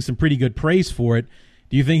getting some pretty good praise for it.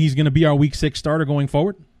 Do you think he's going to be our Week 6 starter going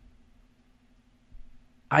forward?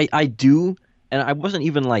 I do, and I wasn't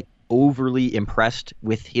even overly impressed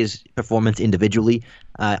with his performance individually.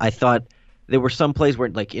 I thought there were some plays where,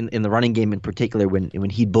 in the running game in particular, when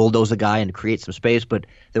he'd bulldoze a guy and create some space, but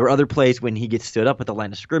there were other plays when he gets stood up at the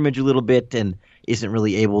line of scrimmage a little bit and isn't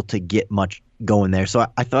really able to get much going there. So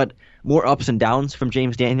I thought more ups and downs from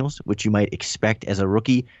James Daniels, which you might expect as a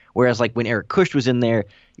rookie. Whereas when Eric Kush was in there,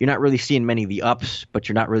 you're not really seeing many of the ups, but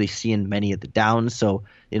you're not really seeing many of the downs. So,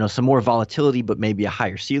 some more volatility, but maybe a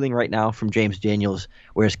higher ceiling right now from James Daniels,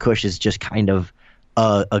 whereas Kush is just kind of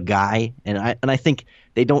a guy. And I think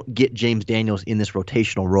they don't get James Daniels in this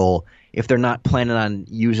rotational role if they're not planning on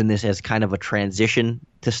using this as kind of a transition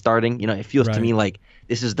to starting. It feels to me like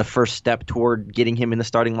this is the first step toward getting him in the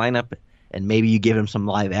starting lineup. And maybe you give him some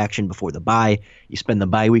live action before the bye. You spend the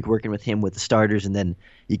bye week working with him with the starters, and then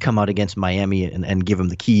you come out against Miami and give him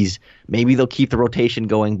the keys. Maybe they'll keep the rotation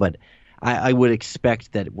going, but I would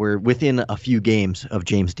expect that we're within a few games of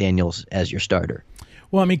James Daniels as your starter.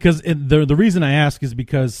 Well, I mean, because the reason I ask is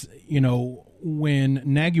because, when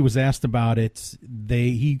Nagy was asked about it,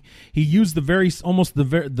 he used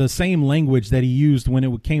the same language that he used when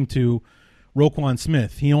it came to Roquan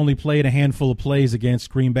Smith. He only played a handful of plays against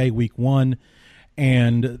Green Bay Week 1,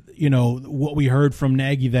 and what we heard from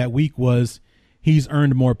Nagy that week was he's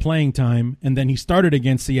earned more playing time, and then he started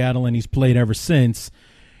against Seattle and he's played ever since.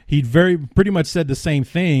 He'd pretty much said the same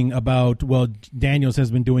thing about, Daniels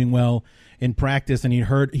has been doing well in practice, and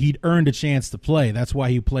he'd earned a chance to play. That's why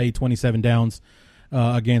he played 27 downs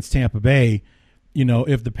against Tampa Bay.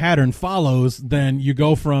 If the pattern follows, then you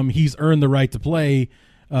go from he's earned the right to play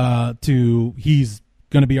to he's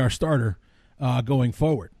going to be our starter going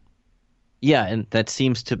forward. Yeah, and that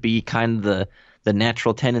seems to be kind of the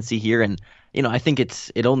natural tendency here. And, I think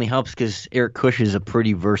it only helps because Eric Kush is a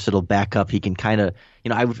pretty versatile backup. He can kind of,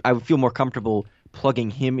 I would feel more comfortable plugging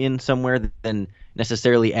him in somewhere than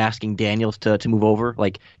necessarily asking Daniels to move over.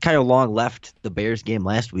 Kyle Long left the Bears game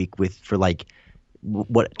last week for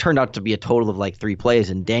what turned out to be a total of 3 plays,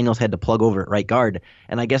 and Daniels had to plug over at right guard.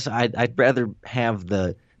 And I guess I'd rather have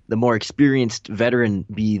the more experienced veteran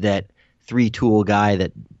be that 3-tool guy,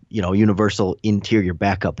 that universal interior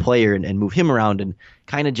backup player, and move him around and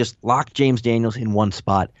kind of just lock James Daniels in one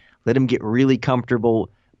spot. Let him get really comfortable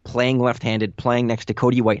playing left-handed, playing next to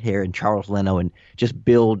Cody Whitehair and Charles Leno, and just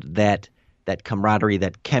build that camaraderie,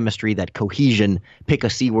 that chemistry, that cohesion. Pick a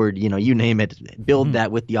C word, you name it. Build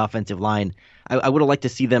that with the offensive line. I would have liked to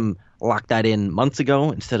see them lock that in months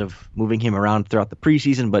ago instead of moving him around throughout the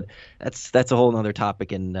preseason, but that's a whole other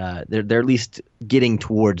topic, and they're at least getting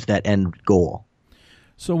towards that end goal.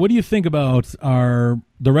 So what do you think about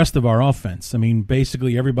the rest of our offense? I mean,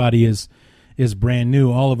 basically everybody is brand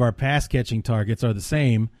new. All of our pass catching targets are the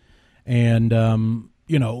same, and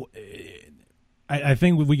I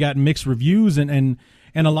think we got mixed reviews, and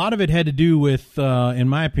a lot of it had to do with, in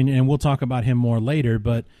my opinion, and we'll talk about him more later,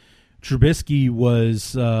 but Trubisky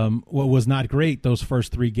was not great those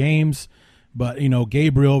first 3 games. But,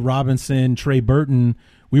 Gabriel, Robinson, Trey Burton,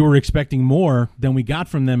 we were expecting more than we got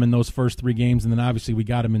from them in those first 3 games, and then obviously we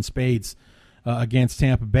got them in spades against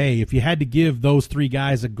Tampa Bay. If you had to give those 3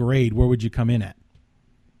 guys a grade, where would you come in at?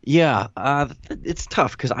 Yeah, it's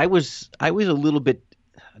tough because I was a little bit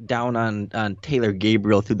down on Taylor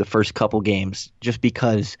Gabriel through the first couple games just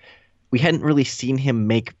because we hadn't really seen him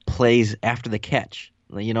make plays after the catch.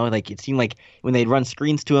 It seemed like when they'd run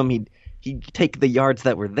screens to him, he'd take the yards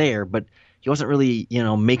that were there, but he wasn't really,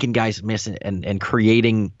 making guys miss and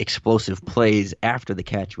creating explosive plays after the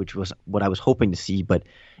catch, which was what I was hoping to see. But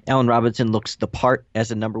Allen Robinson looks the part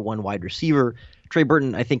as a number one wide receiver. Trey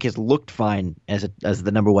Burton, I think, has looked fine as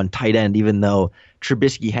the number one tight end, even though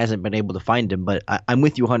Trubisky hasn't been able to find him. But I'm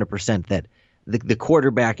with you 100% that the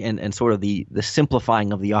quarterback and sort of the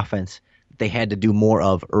simplifying of the offense they had to do more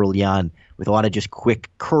of early on with a lot of just quick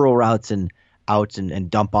curl routes and outs and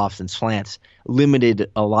dump offs and slants limited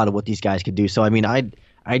a lot of what these guys could do. So, I mean,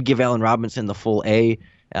 I'd give Allen Robinson the full A.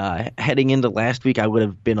 Heading into last week, I would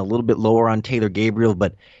have been a little bit lower on Taylor Gabriel,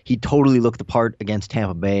 but he totally looked the part against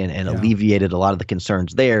Tampa Bay and alleviated a lot of the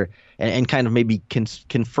concerns there and kind of maybe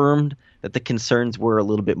confirmed that the concerns were a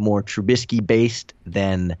little bit more Trubisky-based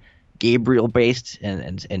than Gabriel-based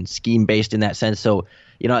and scheme-based in that sense. So,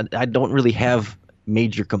 I don't really have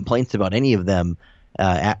major complaints about any of them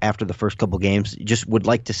after the first couple games. Just would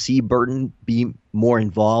like to see Burton be more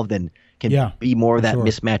involved and can be more of that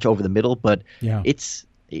mismatch over the middle, but it's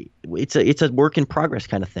a work in progress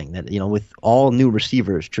kind of thing that, with all new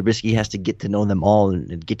receivers, Trubisky has to get to know them all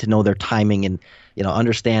and get to know their timing and,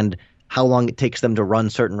 understand how long it takes them to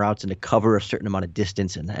run certain routes and to cover a certain amount of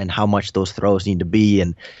distance and how much those throws need to be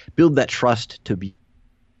and build that trust to be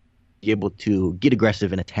able to get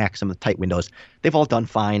aggressive and attack some of the tight windows. They've all done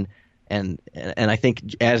fine. And I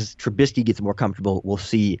think as Trubisky gets more comfortable, we'll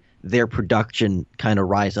see their production kind of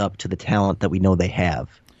rise up to the talent that we know they have.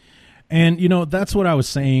 And, that's what I was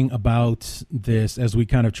saying about this as we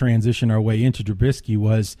kind of transition our way into Trubisky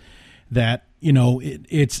was that,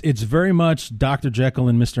 it's very much Dr. Jekyll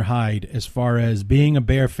and Mr. Hyde as far as being a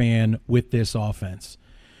Bear fan with this offense.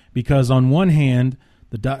 Because on one hand,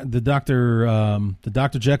 the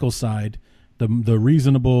Dr. Jekyll side, the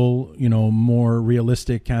reasonable, more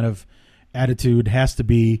realistic kind of attitude has to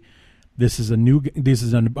be this is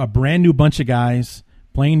a brand new bunch of guys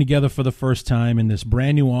playing together for the first time in this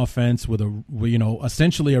brand new offense with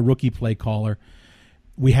essentially a rookie play caller.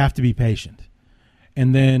 We have to be patient.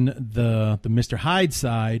 And then the Mr. Hyde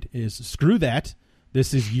side is screw that.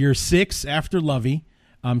 This is year 6 after Lovey.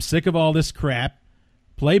 I'm sick of all this crap.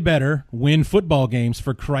 Play better, win football games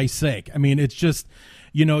for Christ's sake. I mean, it's just,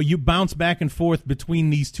 you bounce back and forth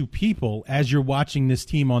between these two people as you're watching this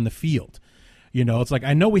team on the field. It's like,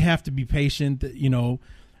 I know we have to be patient.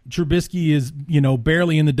 Trubisky is,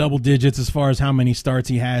 barely in the double digits as far as how many starts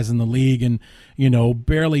he has in the league. And,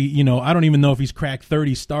 barely, I don't even know if he's cracked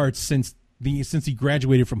 30 starts since he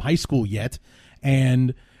graduated from high school yet.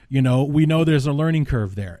 And, we know there's a learning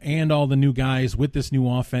curve there and all the new guys with this new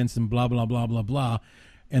offense and blah, blah, blah, blah, blah.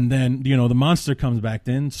 And then, the monster comes back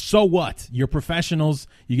in. So what? You're professionals.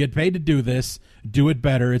 You get paid to do this. Do it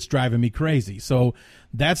better. It's driving me crazy. So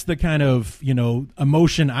that's the kind of,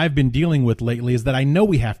 emotion I've been dealing with lately is that I know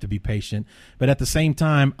we have to be patient. But at the same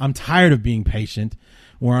time, I'm tired of being patient.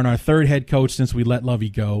 We're on our 3rd head coach since we let Lovey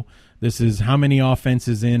go. This is how many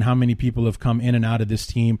offenses in, how many people have come in and out of this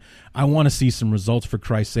team. I want to see some results for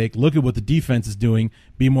Christ's sake. Look at what the defense is doing.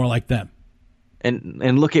 Be more like them.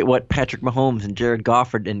 And look at what Patrick Mahomes and Jared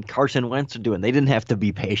Goff and Carson Wentz are doing. They didn't have to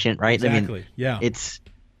be patient, right? Exactly.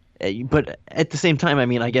 But at the same time, I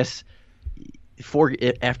mean, I guess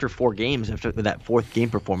after 4 games, after that 4th game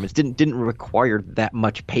performance, didn't require that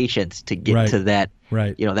much patience to get to that,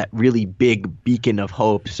 that really big beacon of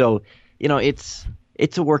hope. So, it's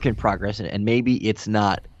a work in progress, and maybe it's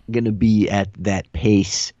not going to be at that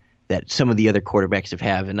pace that some of the other quarterbacks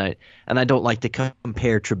have, and I don't like to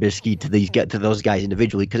compare Trubisky to those guys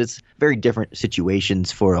individually because it's very different situations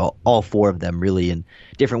for all 4 of them really, and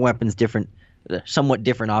different weapons, somewhat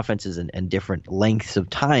different offenses, and different lengths of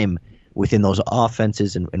time within those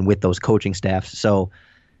offenses and with those coaching staffs. So,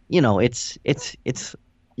 it's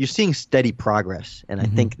you're seeing steady progress, and I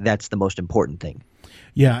think that's the most important thing.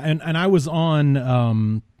 Yeah, and I was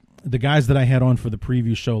on the guys that I had on for the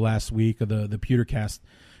preview show last week, the Pewtercast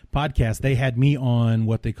podcast. They had me on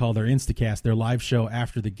what they call their Instacast, their live show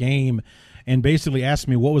after the game, and basically asked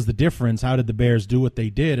me what was the difference, how did the Bears do what they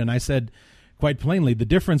did, and I said quite plainly the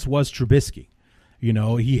difference was Trubisky.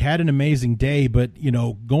 He had an amazing day, but,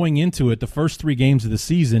 going into it, the first 3 games of the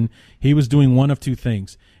season, he was doing one of 2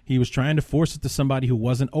 things. He was trying to force it to somebody who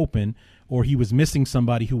wasn't open, or he was missing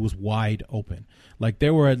somebody who was wide open. Like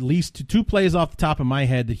there were at least 2 plays off the top of my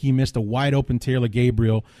head that he missed a wide open Taylor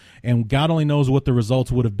Gabriel, and God only knows what the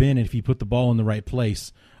results would have been if he put the ball in the right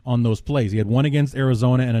place on those plays. He had one against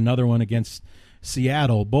Arizona and another one against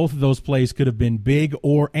Seattle. Both of those plays could have been big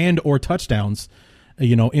or touchdowns,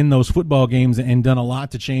 in those football games, and done a lot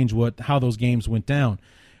to change how those games went down.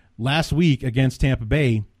 Last week against Tampa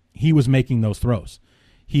Bay, he was making those throws.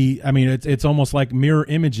 It's almost like mirror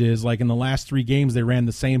images. Like in the last 3 games, they ran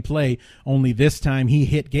the same play, only this time he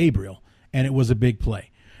hit Gabriel, and it was a big play.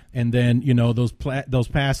 And then, those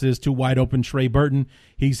passes to wide open Trey Burton,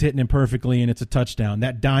 he's hitting him perfectly, and it's a touchdown.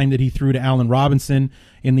 That dime that he threw to Allen Robinson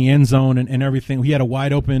in the end zone and everything, he had a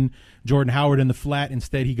wide open Jordan Howard in the flat.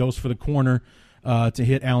 Instead, he goes for the corner to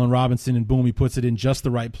hit Allen Robinson, and boom, he puts it in just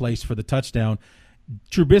the right place for the touchdown.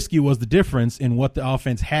 Trubisky was the difference in what the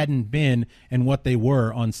offense hadn't been and what they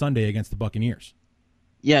were on Sunday against the Buccaneers.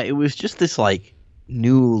 Yeah, it was just this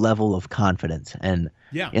new level of confidence, and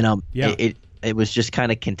it was just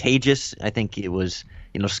kind of contagious. I think it was,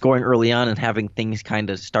 scoring early on and having things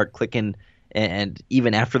kind of start clicking. And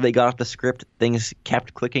even after they got off the script, things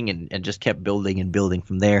kept clicking and just kept building and building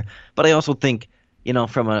from there. But I also think,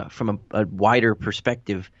 from a wider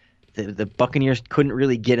perspective, the Buccaneers couldn't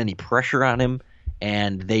really get any pressure on him,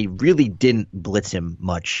 and they really didn't blitz him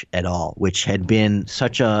much at all, which had been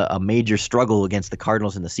such a major struggle against the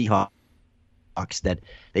Cardinals and the Seahawks. That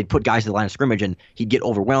they'd put guys at the line of scrimmage and he'd get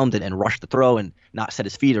overwhelmed and rush the throw and not set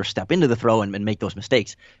his feet or step into the throw and make those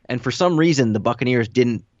mistakes. And for some reason, the Buccaneers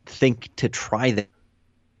didn't think to try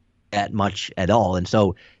that much at all. And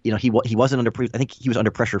so, he wasn't under I think he was under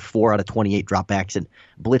pressure 4 out of 28 dropbacks and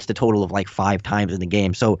blitzed a total of 5 times in the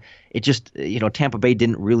game. So it just, Tampa Bay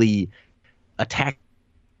didn't really attack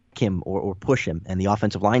him or push him. And the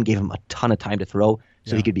offensive line gave him a ton of time to throw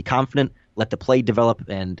so he could be confident, let the play develop,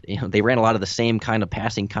 and they ran a lot of the same kind of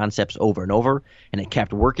passing concepts over and over, and it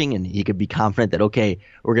kept working, and he could be confident that, okay,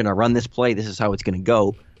 we're going to run this play, this is how it's going to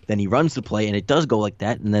go. Then he runs the play, and it does go like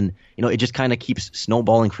that, and then it just kind of keeps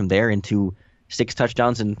snowballing from there into 6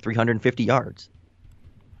 touchdowns and 350 yards.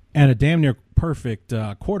 And a damn near perfect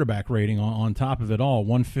quarterback rating on top of it all,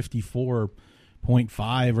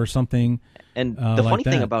 154.5 or something. And the funny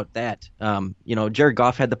thing about that, Jared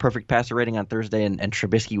Goff had the perfect passer rating on Thursday, and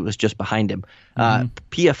Trubisky was just behind him.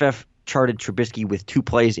 PFF charted Trubisky with 2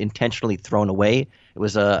 plays intentionally thrown away. It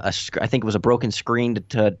was I think it was a broken screen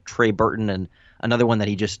to Trey Burton, and another one that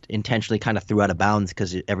he just intentionally kind of threw out of bounds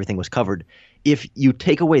because everything was covered. If you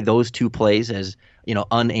take away those 2 plays as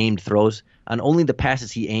unaimed throws, on only the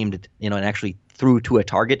passes he aimed, and actually threw to a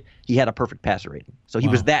target, he had a perfect passer rating. So he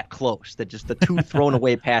was that close that just the 2 thrown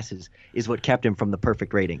away passes is what kept him from the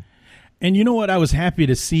perfect rating. And you know what I was happy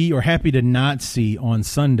to see or happy to not see on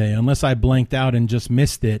Sunday, unless I blanked out and just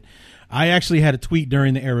missed it? I actually had a tweet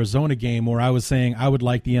during the Arizona game where I was saying I would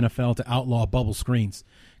like the NFL to outlaw bubble screens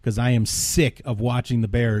because I am sick of watching the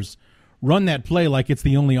Bears run that play like it's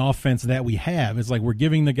the only offense that we have. It's like we're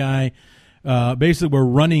giving the guy basically we're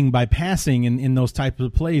running by passing in those types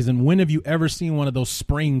of plays. And when have you ever seen one of those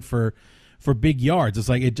spring for big yards? It's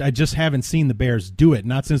like I just haven't seen the Bears do it.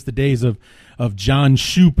 Not since the days of John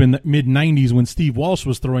Shoop in the mid-'90s when Steve Walsh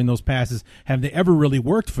was throwing those passes have they ever really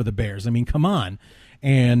worked for the Bears. I mean, come on.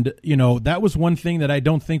 And, that was one thing that I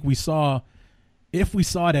don't think we saw. If we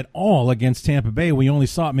saw it at all against Tampa Bay, we only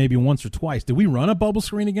saw it maybe once or twice. Did we run a bubble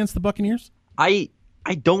screen against the Buccaneers? I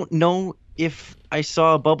don't know if I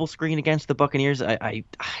saw a bubble screen against the Buccaneers.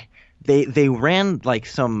 They ran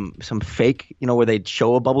some fake, where they'd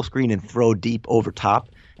show a bubble screen and throw deep over top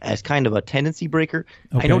as kind of a tendency breaker.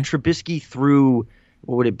 Okay. I know Trubisky threw,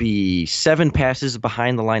 7 passes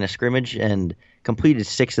behind the line of scrimmage and completed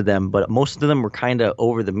 6 of them, but most of them were kind of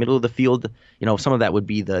over the middle of the field. Some of that would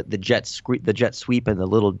be the jet sweep and the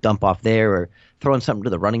little dump off there, or throwing something to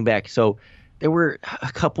the running back. So there were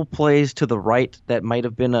a couple plays to the right that might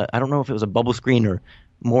have been I don't know if it was a bubble screen or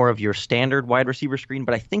more of your standard wide receiver screen,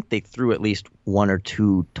 but I think they threw at least 1 or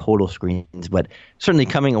 2 total screens, but certainly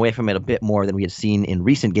coming away from it a bit more than we had seen in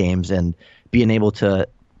recent games and being able to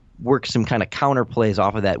work some kind of counter plays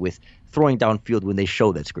off of that with throwing downfield when they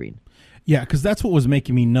show that screen. Yeah, because that's what was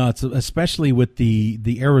making me nuts, especially with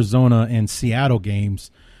the Arizona and Seattle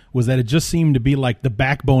games, was that it just seemed to be like the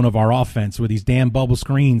backbone of our offense with these damn bubble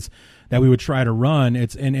screens that we would try to run.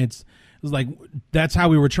 It was like that's how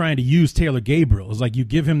we were trying to use Taylor Gabriel. It's like you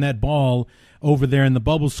give him that ball over there in the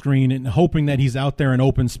bubble screen and hoping that he's out there in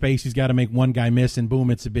open space. He's got to make one guy miss and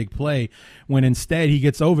boom, it's a big play. When instead he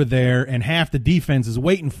gets over there and half the defense is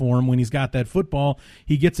waiting for him when he's got that football.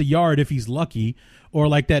 He gets a yard if he's lucky. Or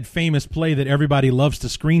like that famous play that everybody loves to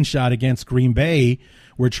screenshot against Green Bay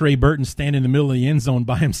where Trey Burton's standing in the middle of the end zone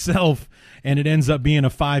by himself and it ends up being a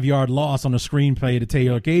 5-yard loss on a screenplay to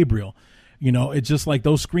Taylor Gabriel. It's just like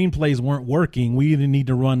those screenplays weren't working. We either need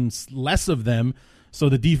to run less of them so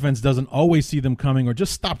the defense doesn't always see them coming, or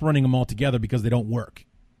just stop running them altogether because they don't work.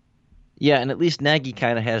 Yeah, and at least Nagy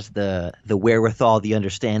kind of has the wherewithal, the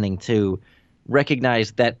understanding to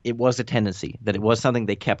recognize that it was a tendency, that it was something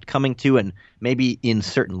they kept coming to, and maybe in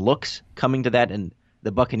certain looks coming to that, and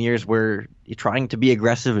the Buccaneers were trying to be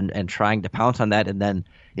aggressive and trying to pounce on that, and then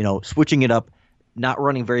switching it up, not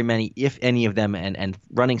running very many, if any of them, and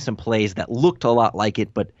running some plays that looked a lot like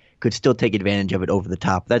it, but could still take advantage of it over the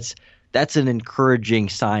top. That's an encouraging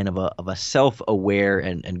sign of a self-aware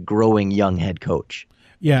and growing young head coach.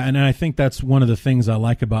 Yeah, and I think that's one of the things I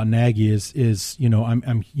like about Nagy is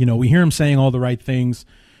we hear him saying all the right things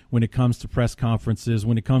when it comes to press conferences,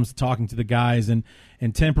 when it comes to talking to the guys and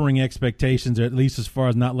tempering expectations, or at least as far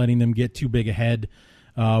as not letting them get too big ahead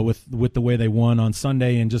with the way they won on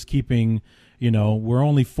Sunday, and just keeping, we're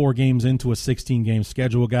only 4 games into a 16-game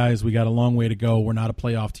schedule, guys. We got a long way to go. We're not a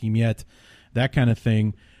playoff team yet, that kind of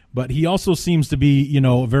thing. But he also seems to be,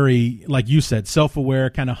 very, like you said, self-aware,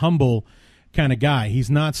 kind of humble kind of guy. He's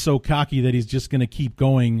not so cocky that he's just going to keep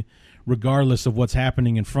going regardless of what's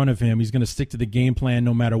happening in front of him. He's going to stick to the game plan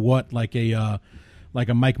no matter what, like a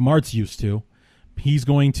Mike Martz used to. He's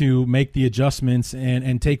going to make the adjustments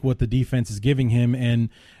and take what the defense is giving him and,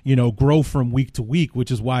 grow from week to week,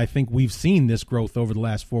 which is why I think we've seen this growth over the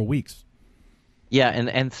last 4 weeks. Yeah,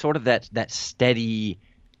 and sort of that steady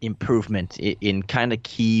improvement in kind of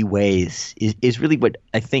key ways is really what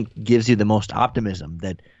I think gives you the most optimism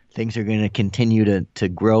that things are going to continue to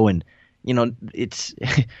grow. And, it's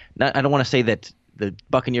not, I don't want to say that the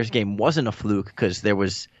Buccaneers game wasn't a fluke, because there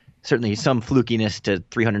was certainly some flukiness to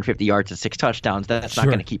 350 yards and 6 touchdowns. That's not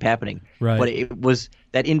going to keep happening. Right. But it was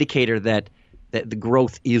that indicator that the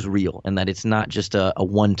growth is real and that it's not just a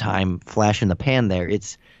one-time flash in the pan there.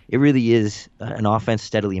 It really is an offense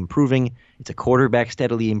steadily improving. It's a quarterback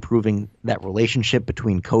steadily improving, that relationship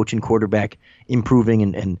between coach and quarterback improving,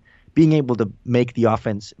 and being able to make the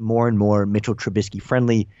offense more and more Mitchell Trubisky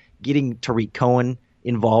friendly, getting Tariq Cohen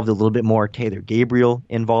involved a little bit more, Taylor Gabriel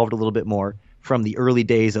involved a little bit more from the early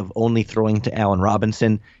days of only throwing to Allen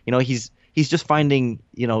Robinson. He's just finding,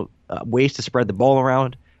 ways to spread the ball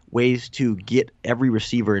around, ways to get every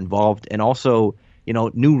receiver involved, and also,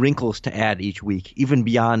 new wrinkles to add each week, even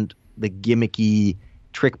beyond the gimmicky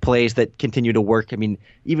trick plays that continue to work. I mean,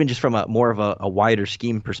 even just from more of a wider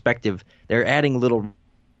scheme perspective, they're adding little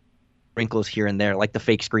wrinkles here and there, like the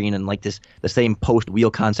fake screen and like the same post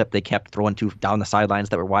wheel concept they kept throwing to down the sidelines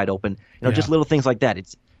that were wide open. Just little things like that.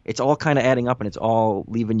 It's all kind of adding up, and it's all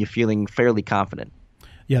leaving you feeling fairly confident.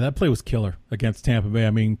 Yeah, that play was killer against Tampa Bay.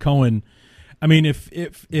 I mean, Cohen. I mean, if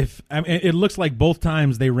it looks like both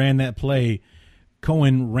times they ran that play,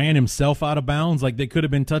 Cohen ran himself out of bounds. Like, they could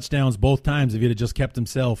have been touchdowns both times if he had just kept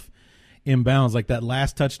himself in bounds. Like that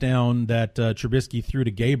last touchdown that Trubisky threw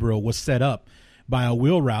to Gabriel was set up by a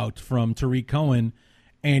wheel route from Tariq Cohen,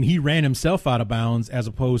 and he ran himself out of bounds as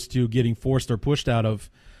opposed to getting forced or pushed out of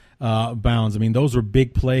bounds. I mean, those were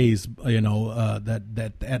big plays,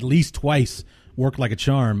 that at least twice worked like a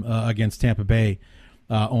charm against Tampa Bay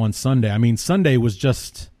on Sunday. I mean, Sunday was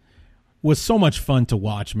so much fun to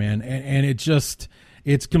watch, man, and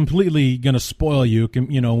it's completely going to spoil you.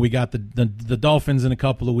 We got the Dolphins in a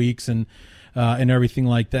couple of weeks and everything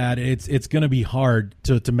like that. It's going to be hard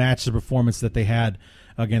to match the performance that they had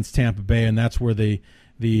against Tampa Bay, and that's where the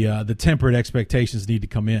tempered expectations need to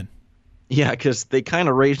come in. Yeah, because they kind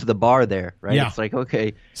of raised the bar there, right? Yeah. It's like,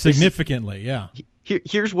 okay, significantly, yeah.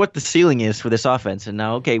 Here's what the ceiling is for this offense, and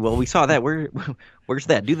now, okay, well, we saw that. Where's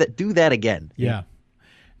that? Do that again. Yeah.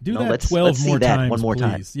 Do that let's 12 more times, one more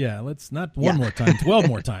please. time. Yeah, let's not one more time, 12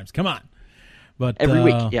 more times. Come on. But every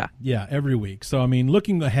week, yeah. Yeah, every week. So, I mean,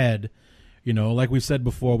 looking ahead, like we said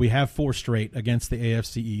before, we have 4 straight against the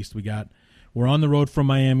AFC East. We're on the road from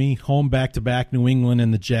Miami, home back-to-back New England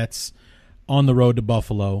and the Jets, on the road to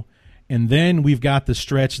Buffalo. And then we've got the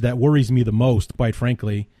stretch that worries me the most, quite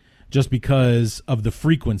frankly, just because of the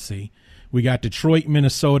frequency. We got Detroit,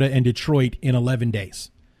 Minnesota, and Detroit in 11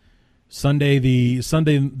 days. Sunday the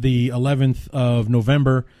 11th of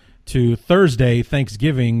November to Thursday,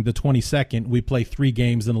 Thanksgiving, the 22nd, we play 3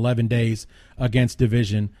 games in 11 days against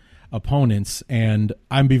division opponents. And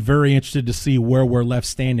I'd be very interested to see where we're left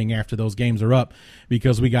standing after those games are up,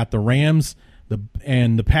 because we got the Rams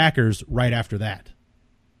and the Packers right after that.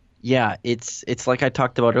 Yeah, it's like I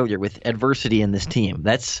talked about earlier with adversity in this team.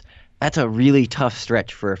 That's a really tough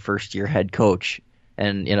stretch for a first-year head coach,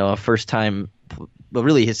 and a first-time, well,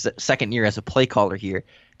 really his second year as a play caller here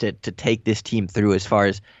to take this team through as far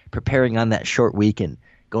as preparing on that short week and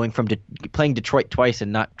going from playing Detroit twice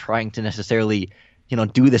and not trying to necessarily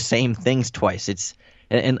do the same things twice.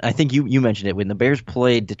 And I think you mentioned it, when the Bears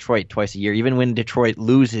play Detroit twice a year, even when Detroit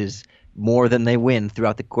loses more than they win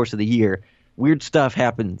throughout the course of the year, weird stuff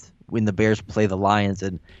happens when the Bears play the Lions,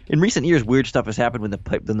 and in recent years, weird stuff has happened when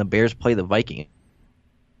the Bears play the Vikings.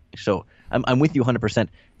 So I'm with you 100%.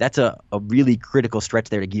 That's a really critical stretch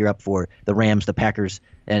there to gear up for the Rams, the Packers,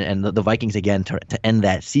 and the Vikings again to end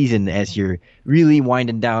that season as you're really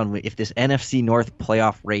winding down. If this NFC North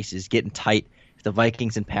playoff race is getting tight, if the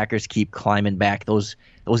Vikings and Packers keep climbing back, those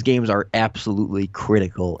games are absolutely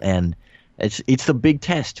critical. And it's the big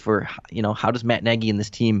test for, how does Matt Nagy and this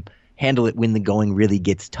team handle it when the going really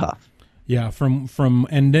gets tough. Yeah,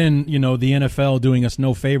 and then, the NFL doing us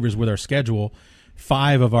no favors with our schedule.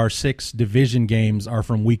 5 of our 6 division games are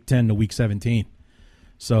from week 10 to week 17.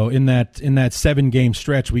 So in that 7-game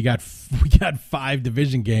stretch, we got 5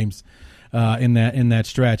 division games in that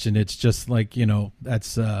stretch, and it's just like,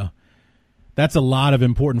 that's a lot of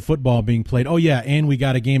important football being played. Oh yeah, and we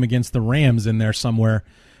got a game against the Rams in there somewhere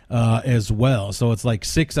as well. So it's like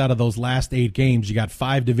 6 out of those last 8 games, you got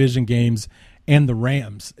 5 division games and the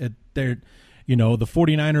Rams. The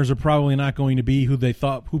 49ers are probably not going to be who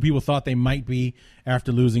people thought they might be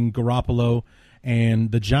after losing Garoppolo,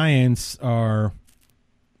 and the Giants are,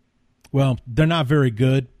 well, they're not very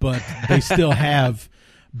good, but they still have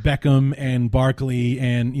Beckham and Barkley,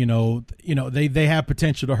 and they have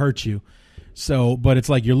potential to hurt you. So, but it's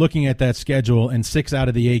like you're looking at that schedule, and 6 out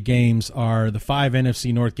of the 8 games are the 5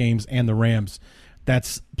 NFC North games and the Rams.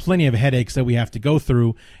 That's plenty of headaches that we have to go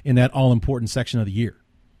through in that all-important section of the year.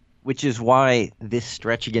 Which is why this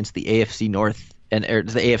stretch against the AFC North and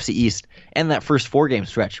the AFC East and that first 4-game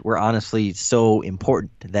stretch were honestly so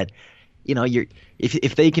important that,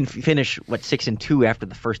 if they can finish 6-2 after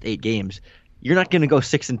the first 8 games, you're not going to go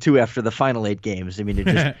 6-2 after the final 8 games. I mean, it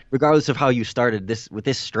just regardless of how you started with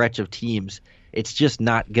this stretch of teams, it's just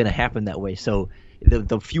not going to happen that way. So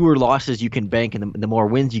the fewer losses you can bank and the more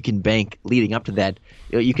wins you can bank leading up to that,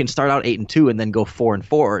 you can start out 8-2 and then go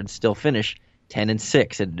 4-4 and still finish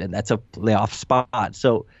 10-6, and that's a playoff spot.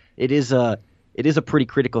 So it is a pretty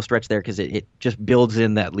critical stretch there because it just builds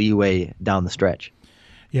in that leeway down the stretch.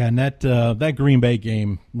 Yeah, and that Green Bay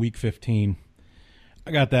game, Week 15,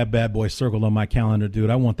 I got that bad boy circled on my calendar, dude.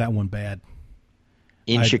 I want that one bad.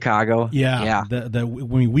 In Chicago? Yeah.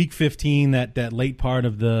 When Week 15, that late part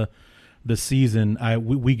of the season,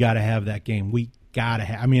 we got to have that game. We got to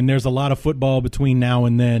have. I mean, there's a lot of football between now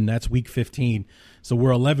and then. That's Week 15. So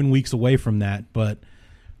we're 11 weeks away from that, but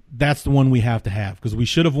that's the one we have to have because we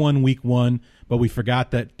should have won Week 1, but we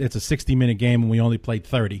forgot that it's a 60-minute game and we only played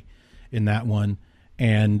 30 in that one.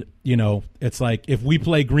 And, it's like if we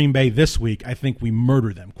play Green Bay this week, I think we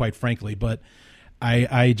murder them, quite frankly. But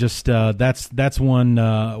I just that's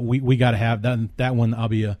one we got to have. That one I'll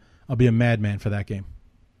be a madman for that game.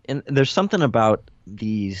 And there's something about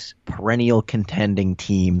these perennial contending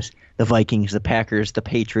teams, the Vikings, the Packers, the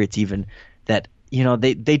Patriots even, that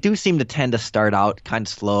they do seem to tend to start out kind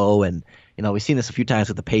of slow, and we've seen this a few times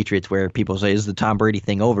with the Patriots where people say, is the Tom Brady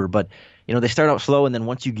thing over? But they start out slow, and then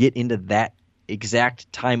once you get into that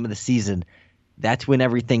exact time of the season, that's when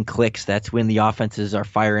everything clicks. That's when the offenses are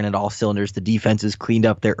firing at all cylinders. The defenses cleaned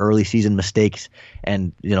up their early season mistakes,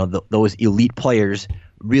 and those elite players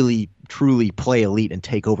really truly play elite and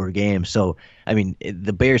take over games. So I mean,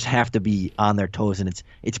 the Bears have to be on their toes, and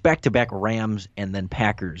it's back-to-back Rams and then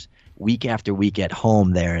Packers week after week at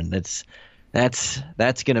home there, and that's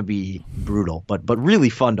going to be brutal, but really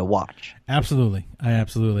fun to watch. Absolutely.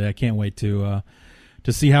 I can't wait to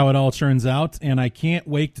see how it all turns out, and I can't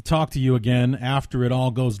wait to talk to you again after it all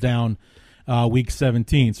goes down week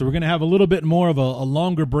 17. So we're going to have a little bit more of a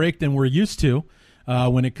longer break than we're used to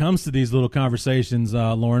when it comes to these little conversations,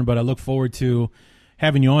 Lauren, but I look forward to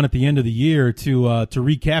having you on at the end of the year to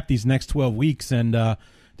recap these next 12 weeks and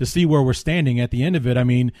to see where we're standing at the end of it. I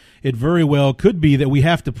mean, it very well could be that we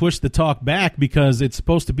have to push the talk back because it's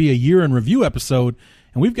supposed to be a year in review episode,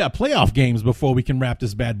 and we've got playoff games before we can wrap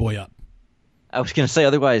this bad boy up. I was going to say,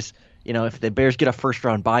 otherwise, if the Bears get a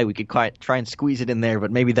first-round bye, we could try and squeeze it in there, but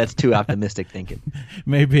maybe that's too optimistic thinking.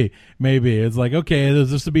 Maybe. It's like, okay,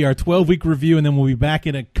 this will be our 12-week review, and then we'll be back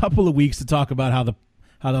in a couple of weeks to talk about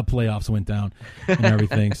how the playoffs went down and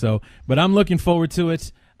everything. So, but I'm looking forward to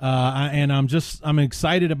it. And I'm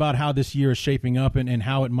excited about how this year is shaping up and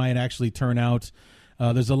how it might actually turn out.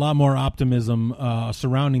 There's a lot more optimism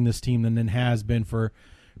surrounding this team than it has been for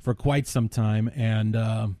quite some time. And,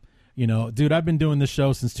 dude, I've been doing this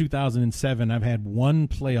show since 2007. I've had one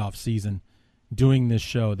playoff season doing this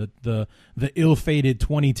show, the ill-fated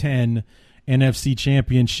 2010 NFC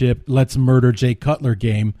Championship Let's Murder Jay Cutler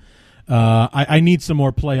game. I need some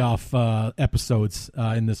more playoff episodes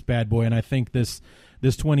in this bad boy, and I think this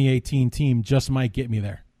 2018 team just might get me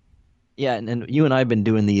there. Yeah, and you and I have been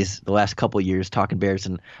doing these the last couple of years, talking Bears,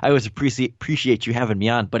 and I always appreciate you having me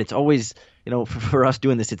on, but it's always for us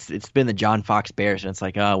doing this, it's been the John Fox Bears, and it's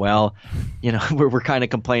like, we're kind of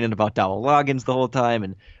complaining about Dowell Loggins the whole time,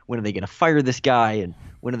 and when are they going to fire this guy, and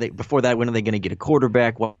when are they going to get a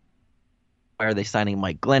quarterback? Why are they signing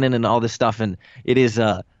Mike Glennon and all this stuff? And it is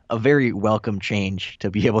a very welcome change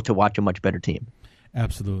to be able to watch a much better team.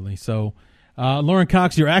 Absolutely. So, Lorin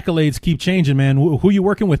Cox, your accolades keep changing, man. Who are you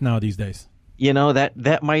working with now these days?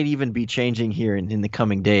 That might even be changing here in the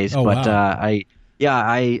coming days. Oh, but wow.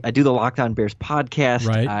 I do the Locked On Bears podcast.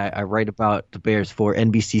 Right. I write about the Bears for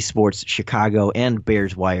NBC Sports Chicago and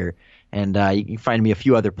Bears Wire. And you can find me a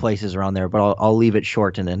few other places around there, but I'll leave it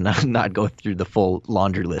short and then not go through the full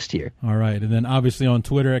laundry list here. All right. And then obviously on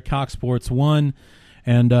Twitter at CoxSports1.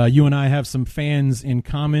 And you and I have some fans in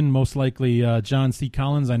common, most likely John C.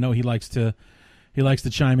 Collins. I know he likes to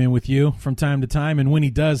chime in with you from time to time. And when he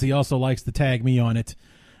does, he also likes to tag me on it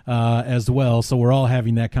as well. So we're all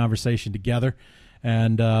having that conversation together.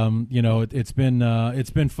 And, it's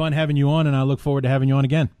been fun having you on, and I look forward to having you on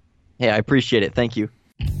again. Hey, I appreciate it. Thank you.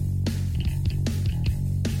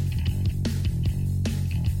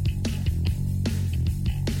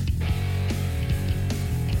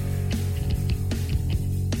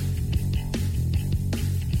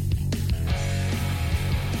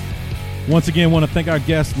 Once again, want to thank our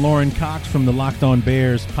guest, Lorin Cox from the Locked On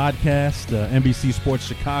Bears podcast, NBC Sports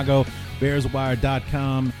Chicago,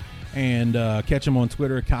 BearsWire.com, and catch him on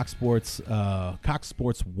Twitter at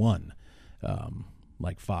CoxSports1,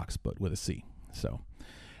 like Fox, but with a C. So,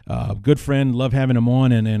 good friend, love having him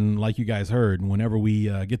on, and like you guys heard, whenever we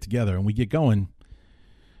get together and we get going,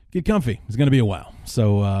 get comfy. It's going to be a while.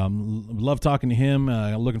 So, love talking to him.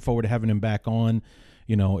 Looking forward to having him back on.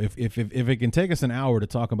 If it can take us an hour to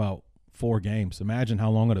talk about 4 games. Imagine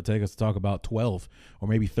how long it'll take us to talk about 12 or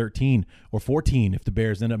maybe 13 or 14 if the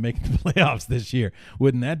Bears end up making the playoffs this year.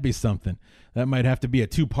 Wouldn't that be something? That might have to be a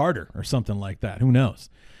 2-parter or something like that. Who knows?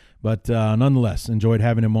 But nonetheless, enjoyed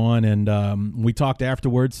having him on, and we talked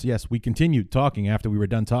afterwards. Yes, we continued talking after we were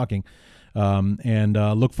done talking, and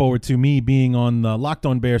look forward to me being on the Locked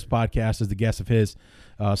On Bears podcast as the guest of his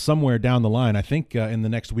somewhere down the line. I think in the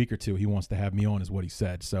next week or two he wants to have me on, is what he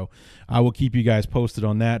said. So I will keep you guys posted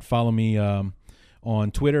on that. Follow me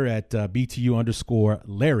on Twitter at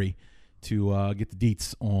BTU_Larry to get the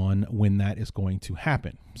deets on when that is going to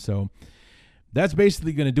happen. So that's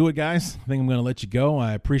basically going to do it, guys. I think I'm going to let you go.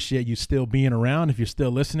 I appreciate you still being around if you're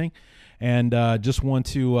still listening. And just want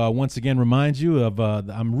to once again remind you of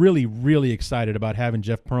I'm really, really excited about having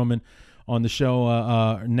Jeff Pearlman on the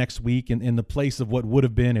show next week in the place of what would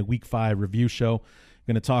have been a Week 5 review show.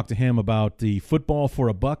 Going to talk to him about the football for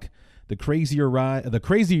a buck, the crazier rise, a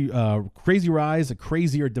crazier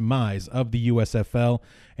demise of the USFL,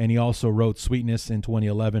 and he also wrote Sweetness in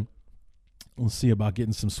 2011. We'll see about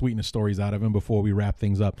getting some Sweetness stories out of him before we wrap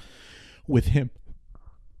things up with him.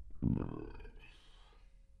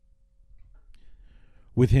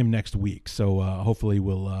 Next week. So hopefully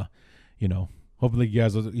we'll, hopefully you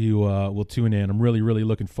guys will tune in. I'm really, really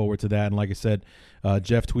looking forward to that. And like I said,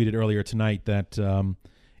 Jeff tweeted earlier tonight that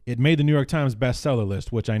it made the New York Times bestseller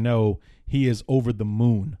list, which I know he is over the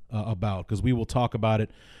moon about, because we will talk about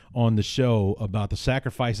it on the show about the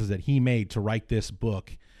sacrifices that he made to write this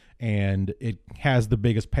book. And it has the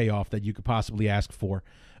biggest payoff that you could possibly ask for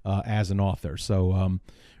as an author. So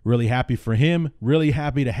really happy for him. Really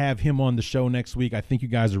happy to have him on the show next week. I think you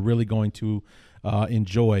guys are really going to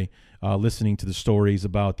enjoy listening to the stories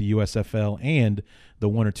about the USFL and the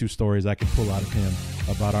 1 or 2 stories I can pull out of him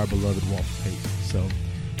about our beloved Walter Payton. So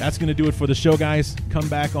that's going to do it for the show, guys. Come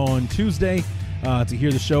back on Tuesday to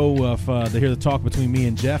hear the show, to hear the talk between me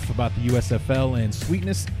and Jeff about the USFL and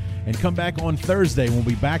Sweetness. And come back on Thursday. We'll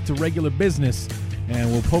be back to regular business,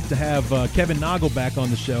 and we'll hope to have Kevin Noggle back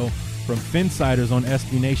on the show from Finsiders on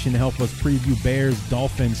SB Nation to help us preview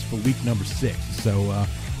Bears-Dolphins for week number 6. So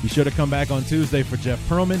be sure to come back on Tuesday for Jeff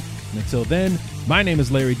Pearlman. And until then, my name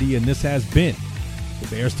is Larry D, and this has been the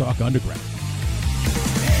Bears Talk Underground.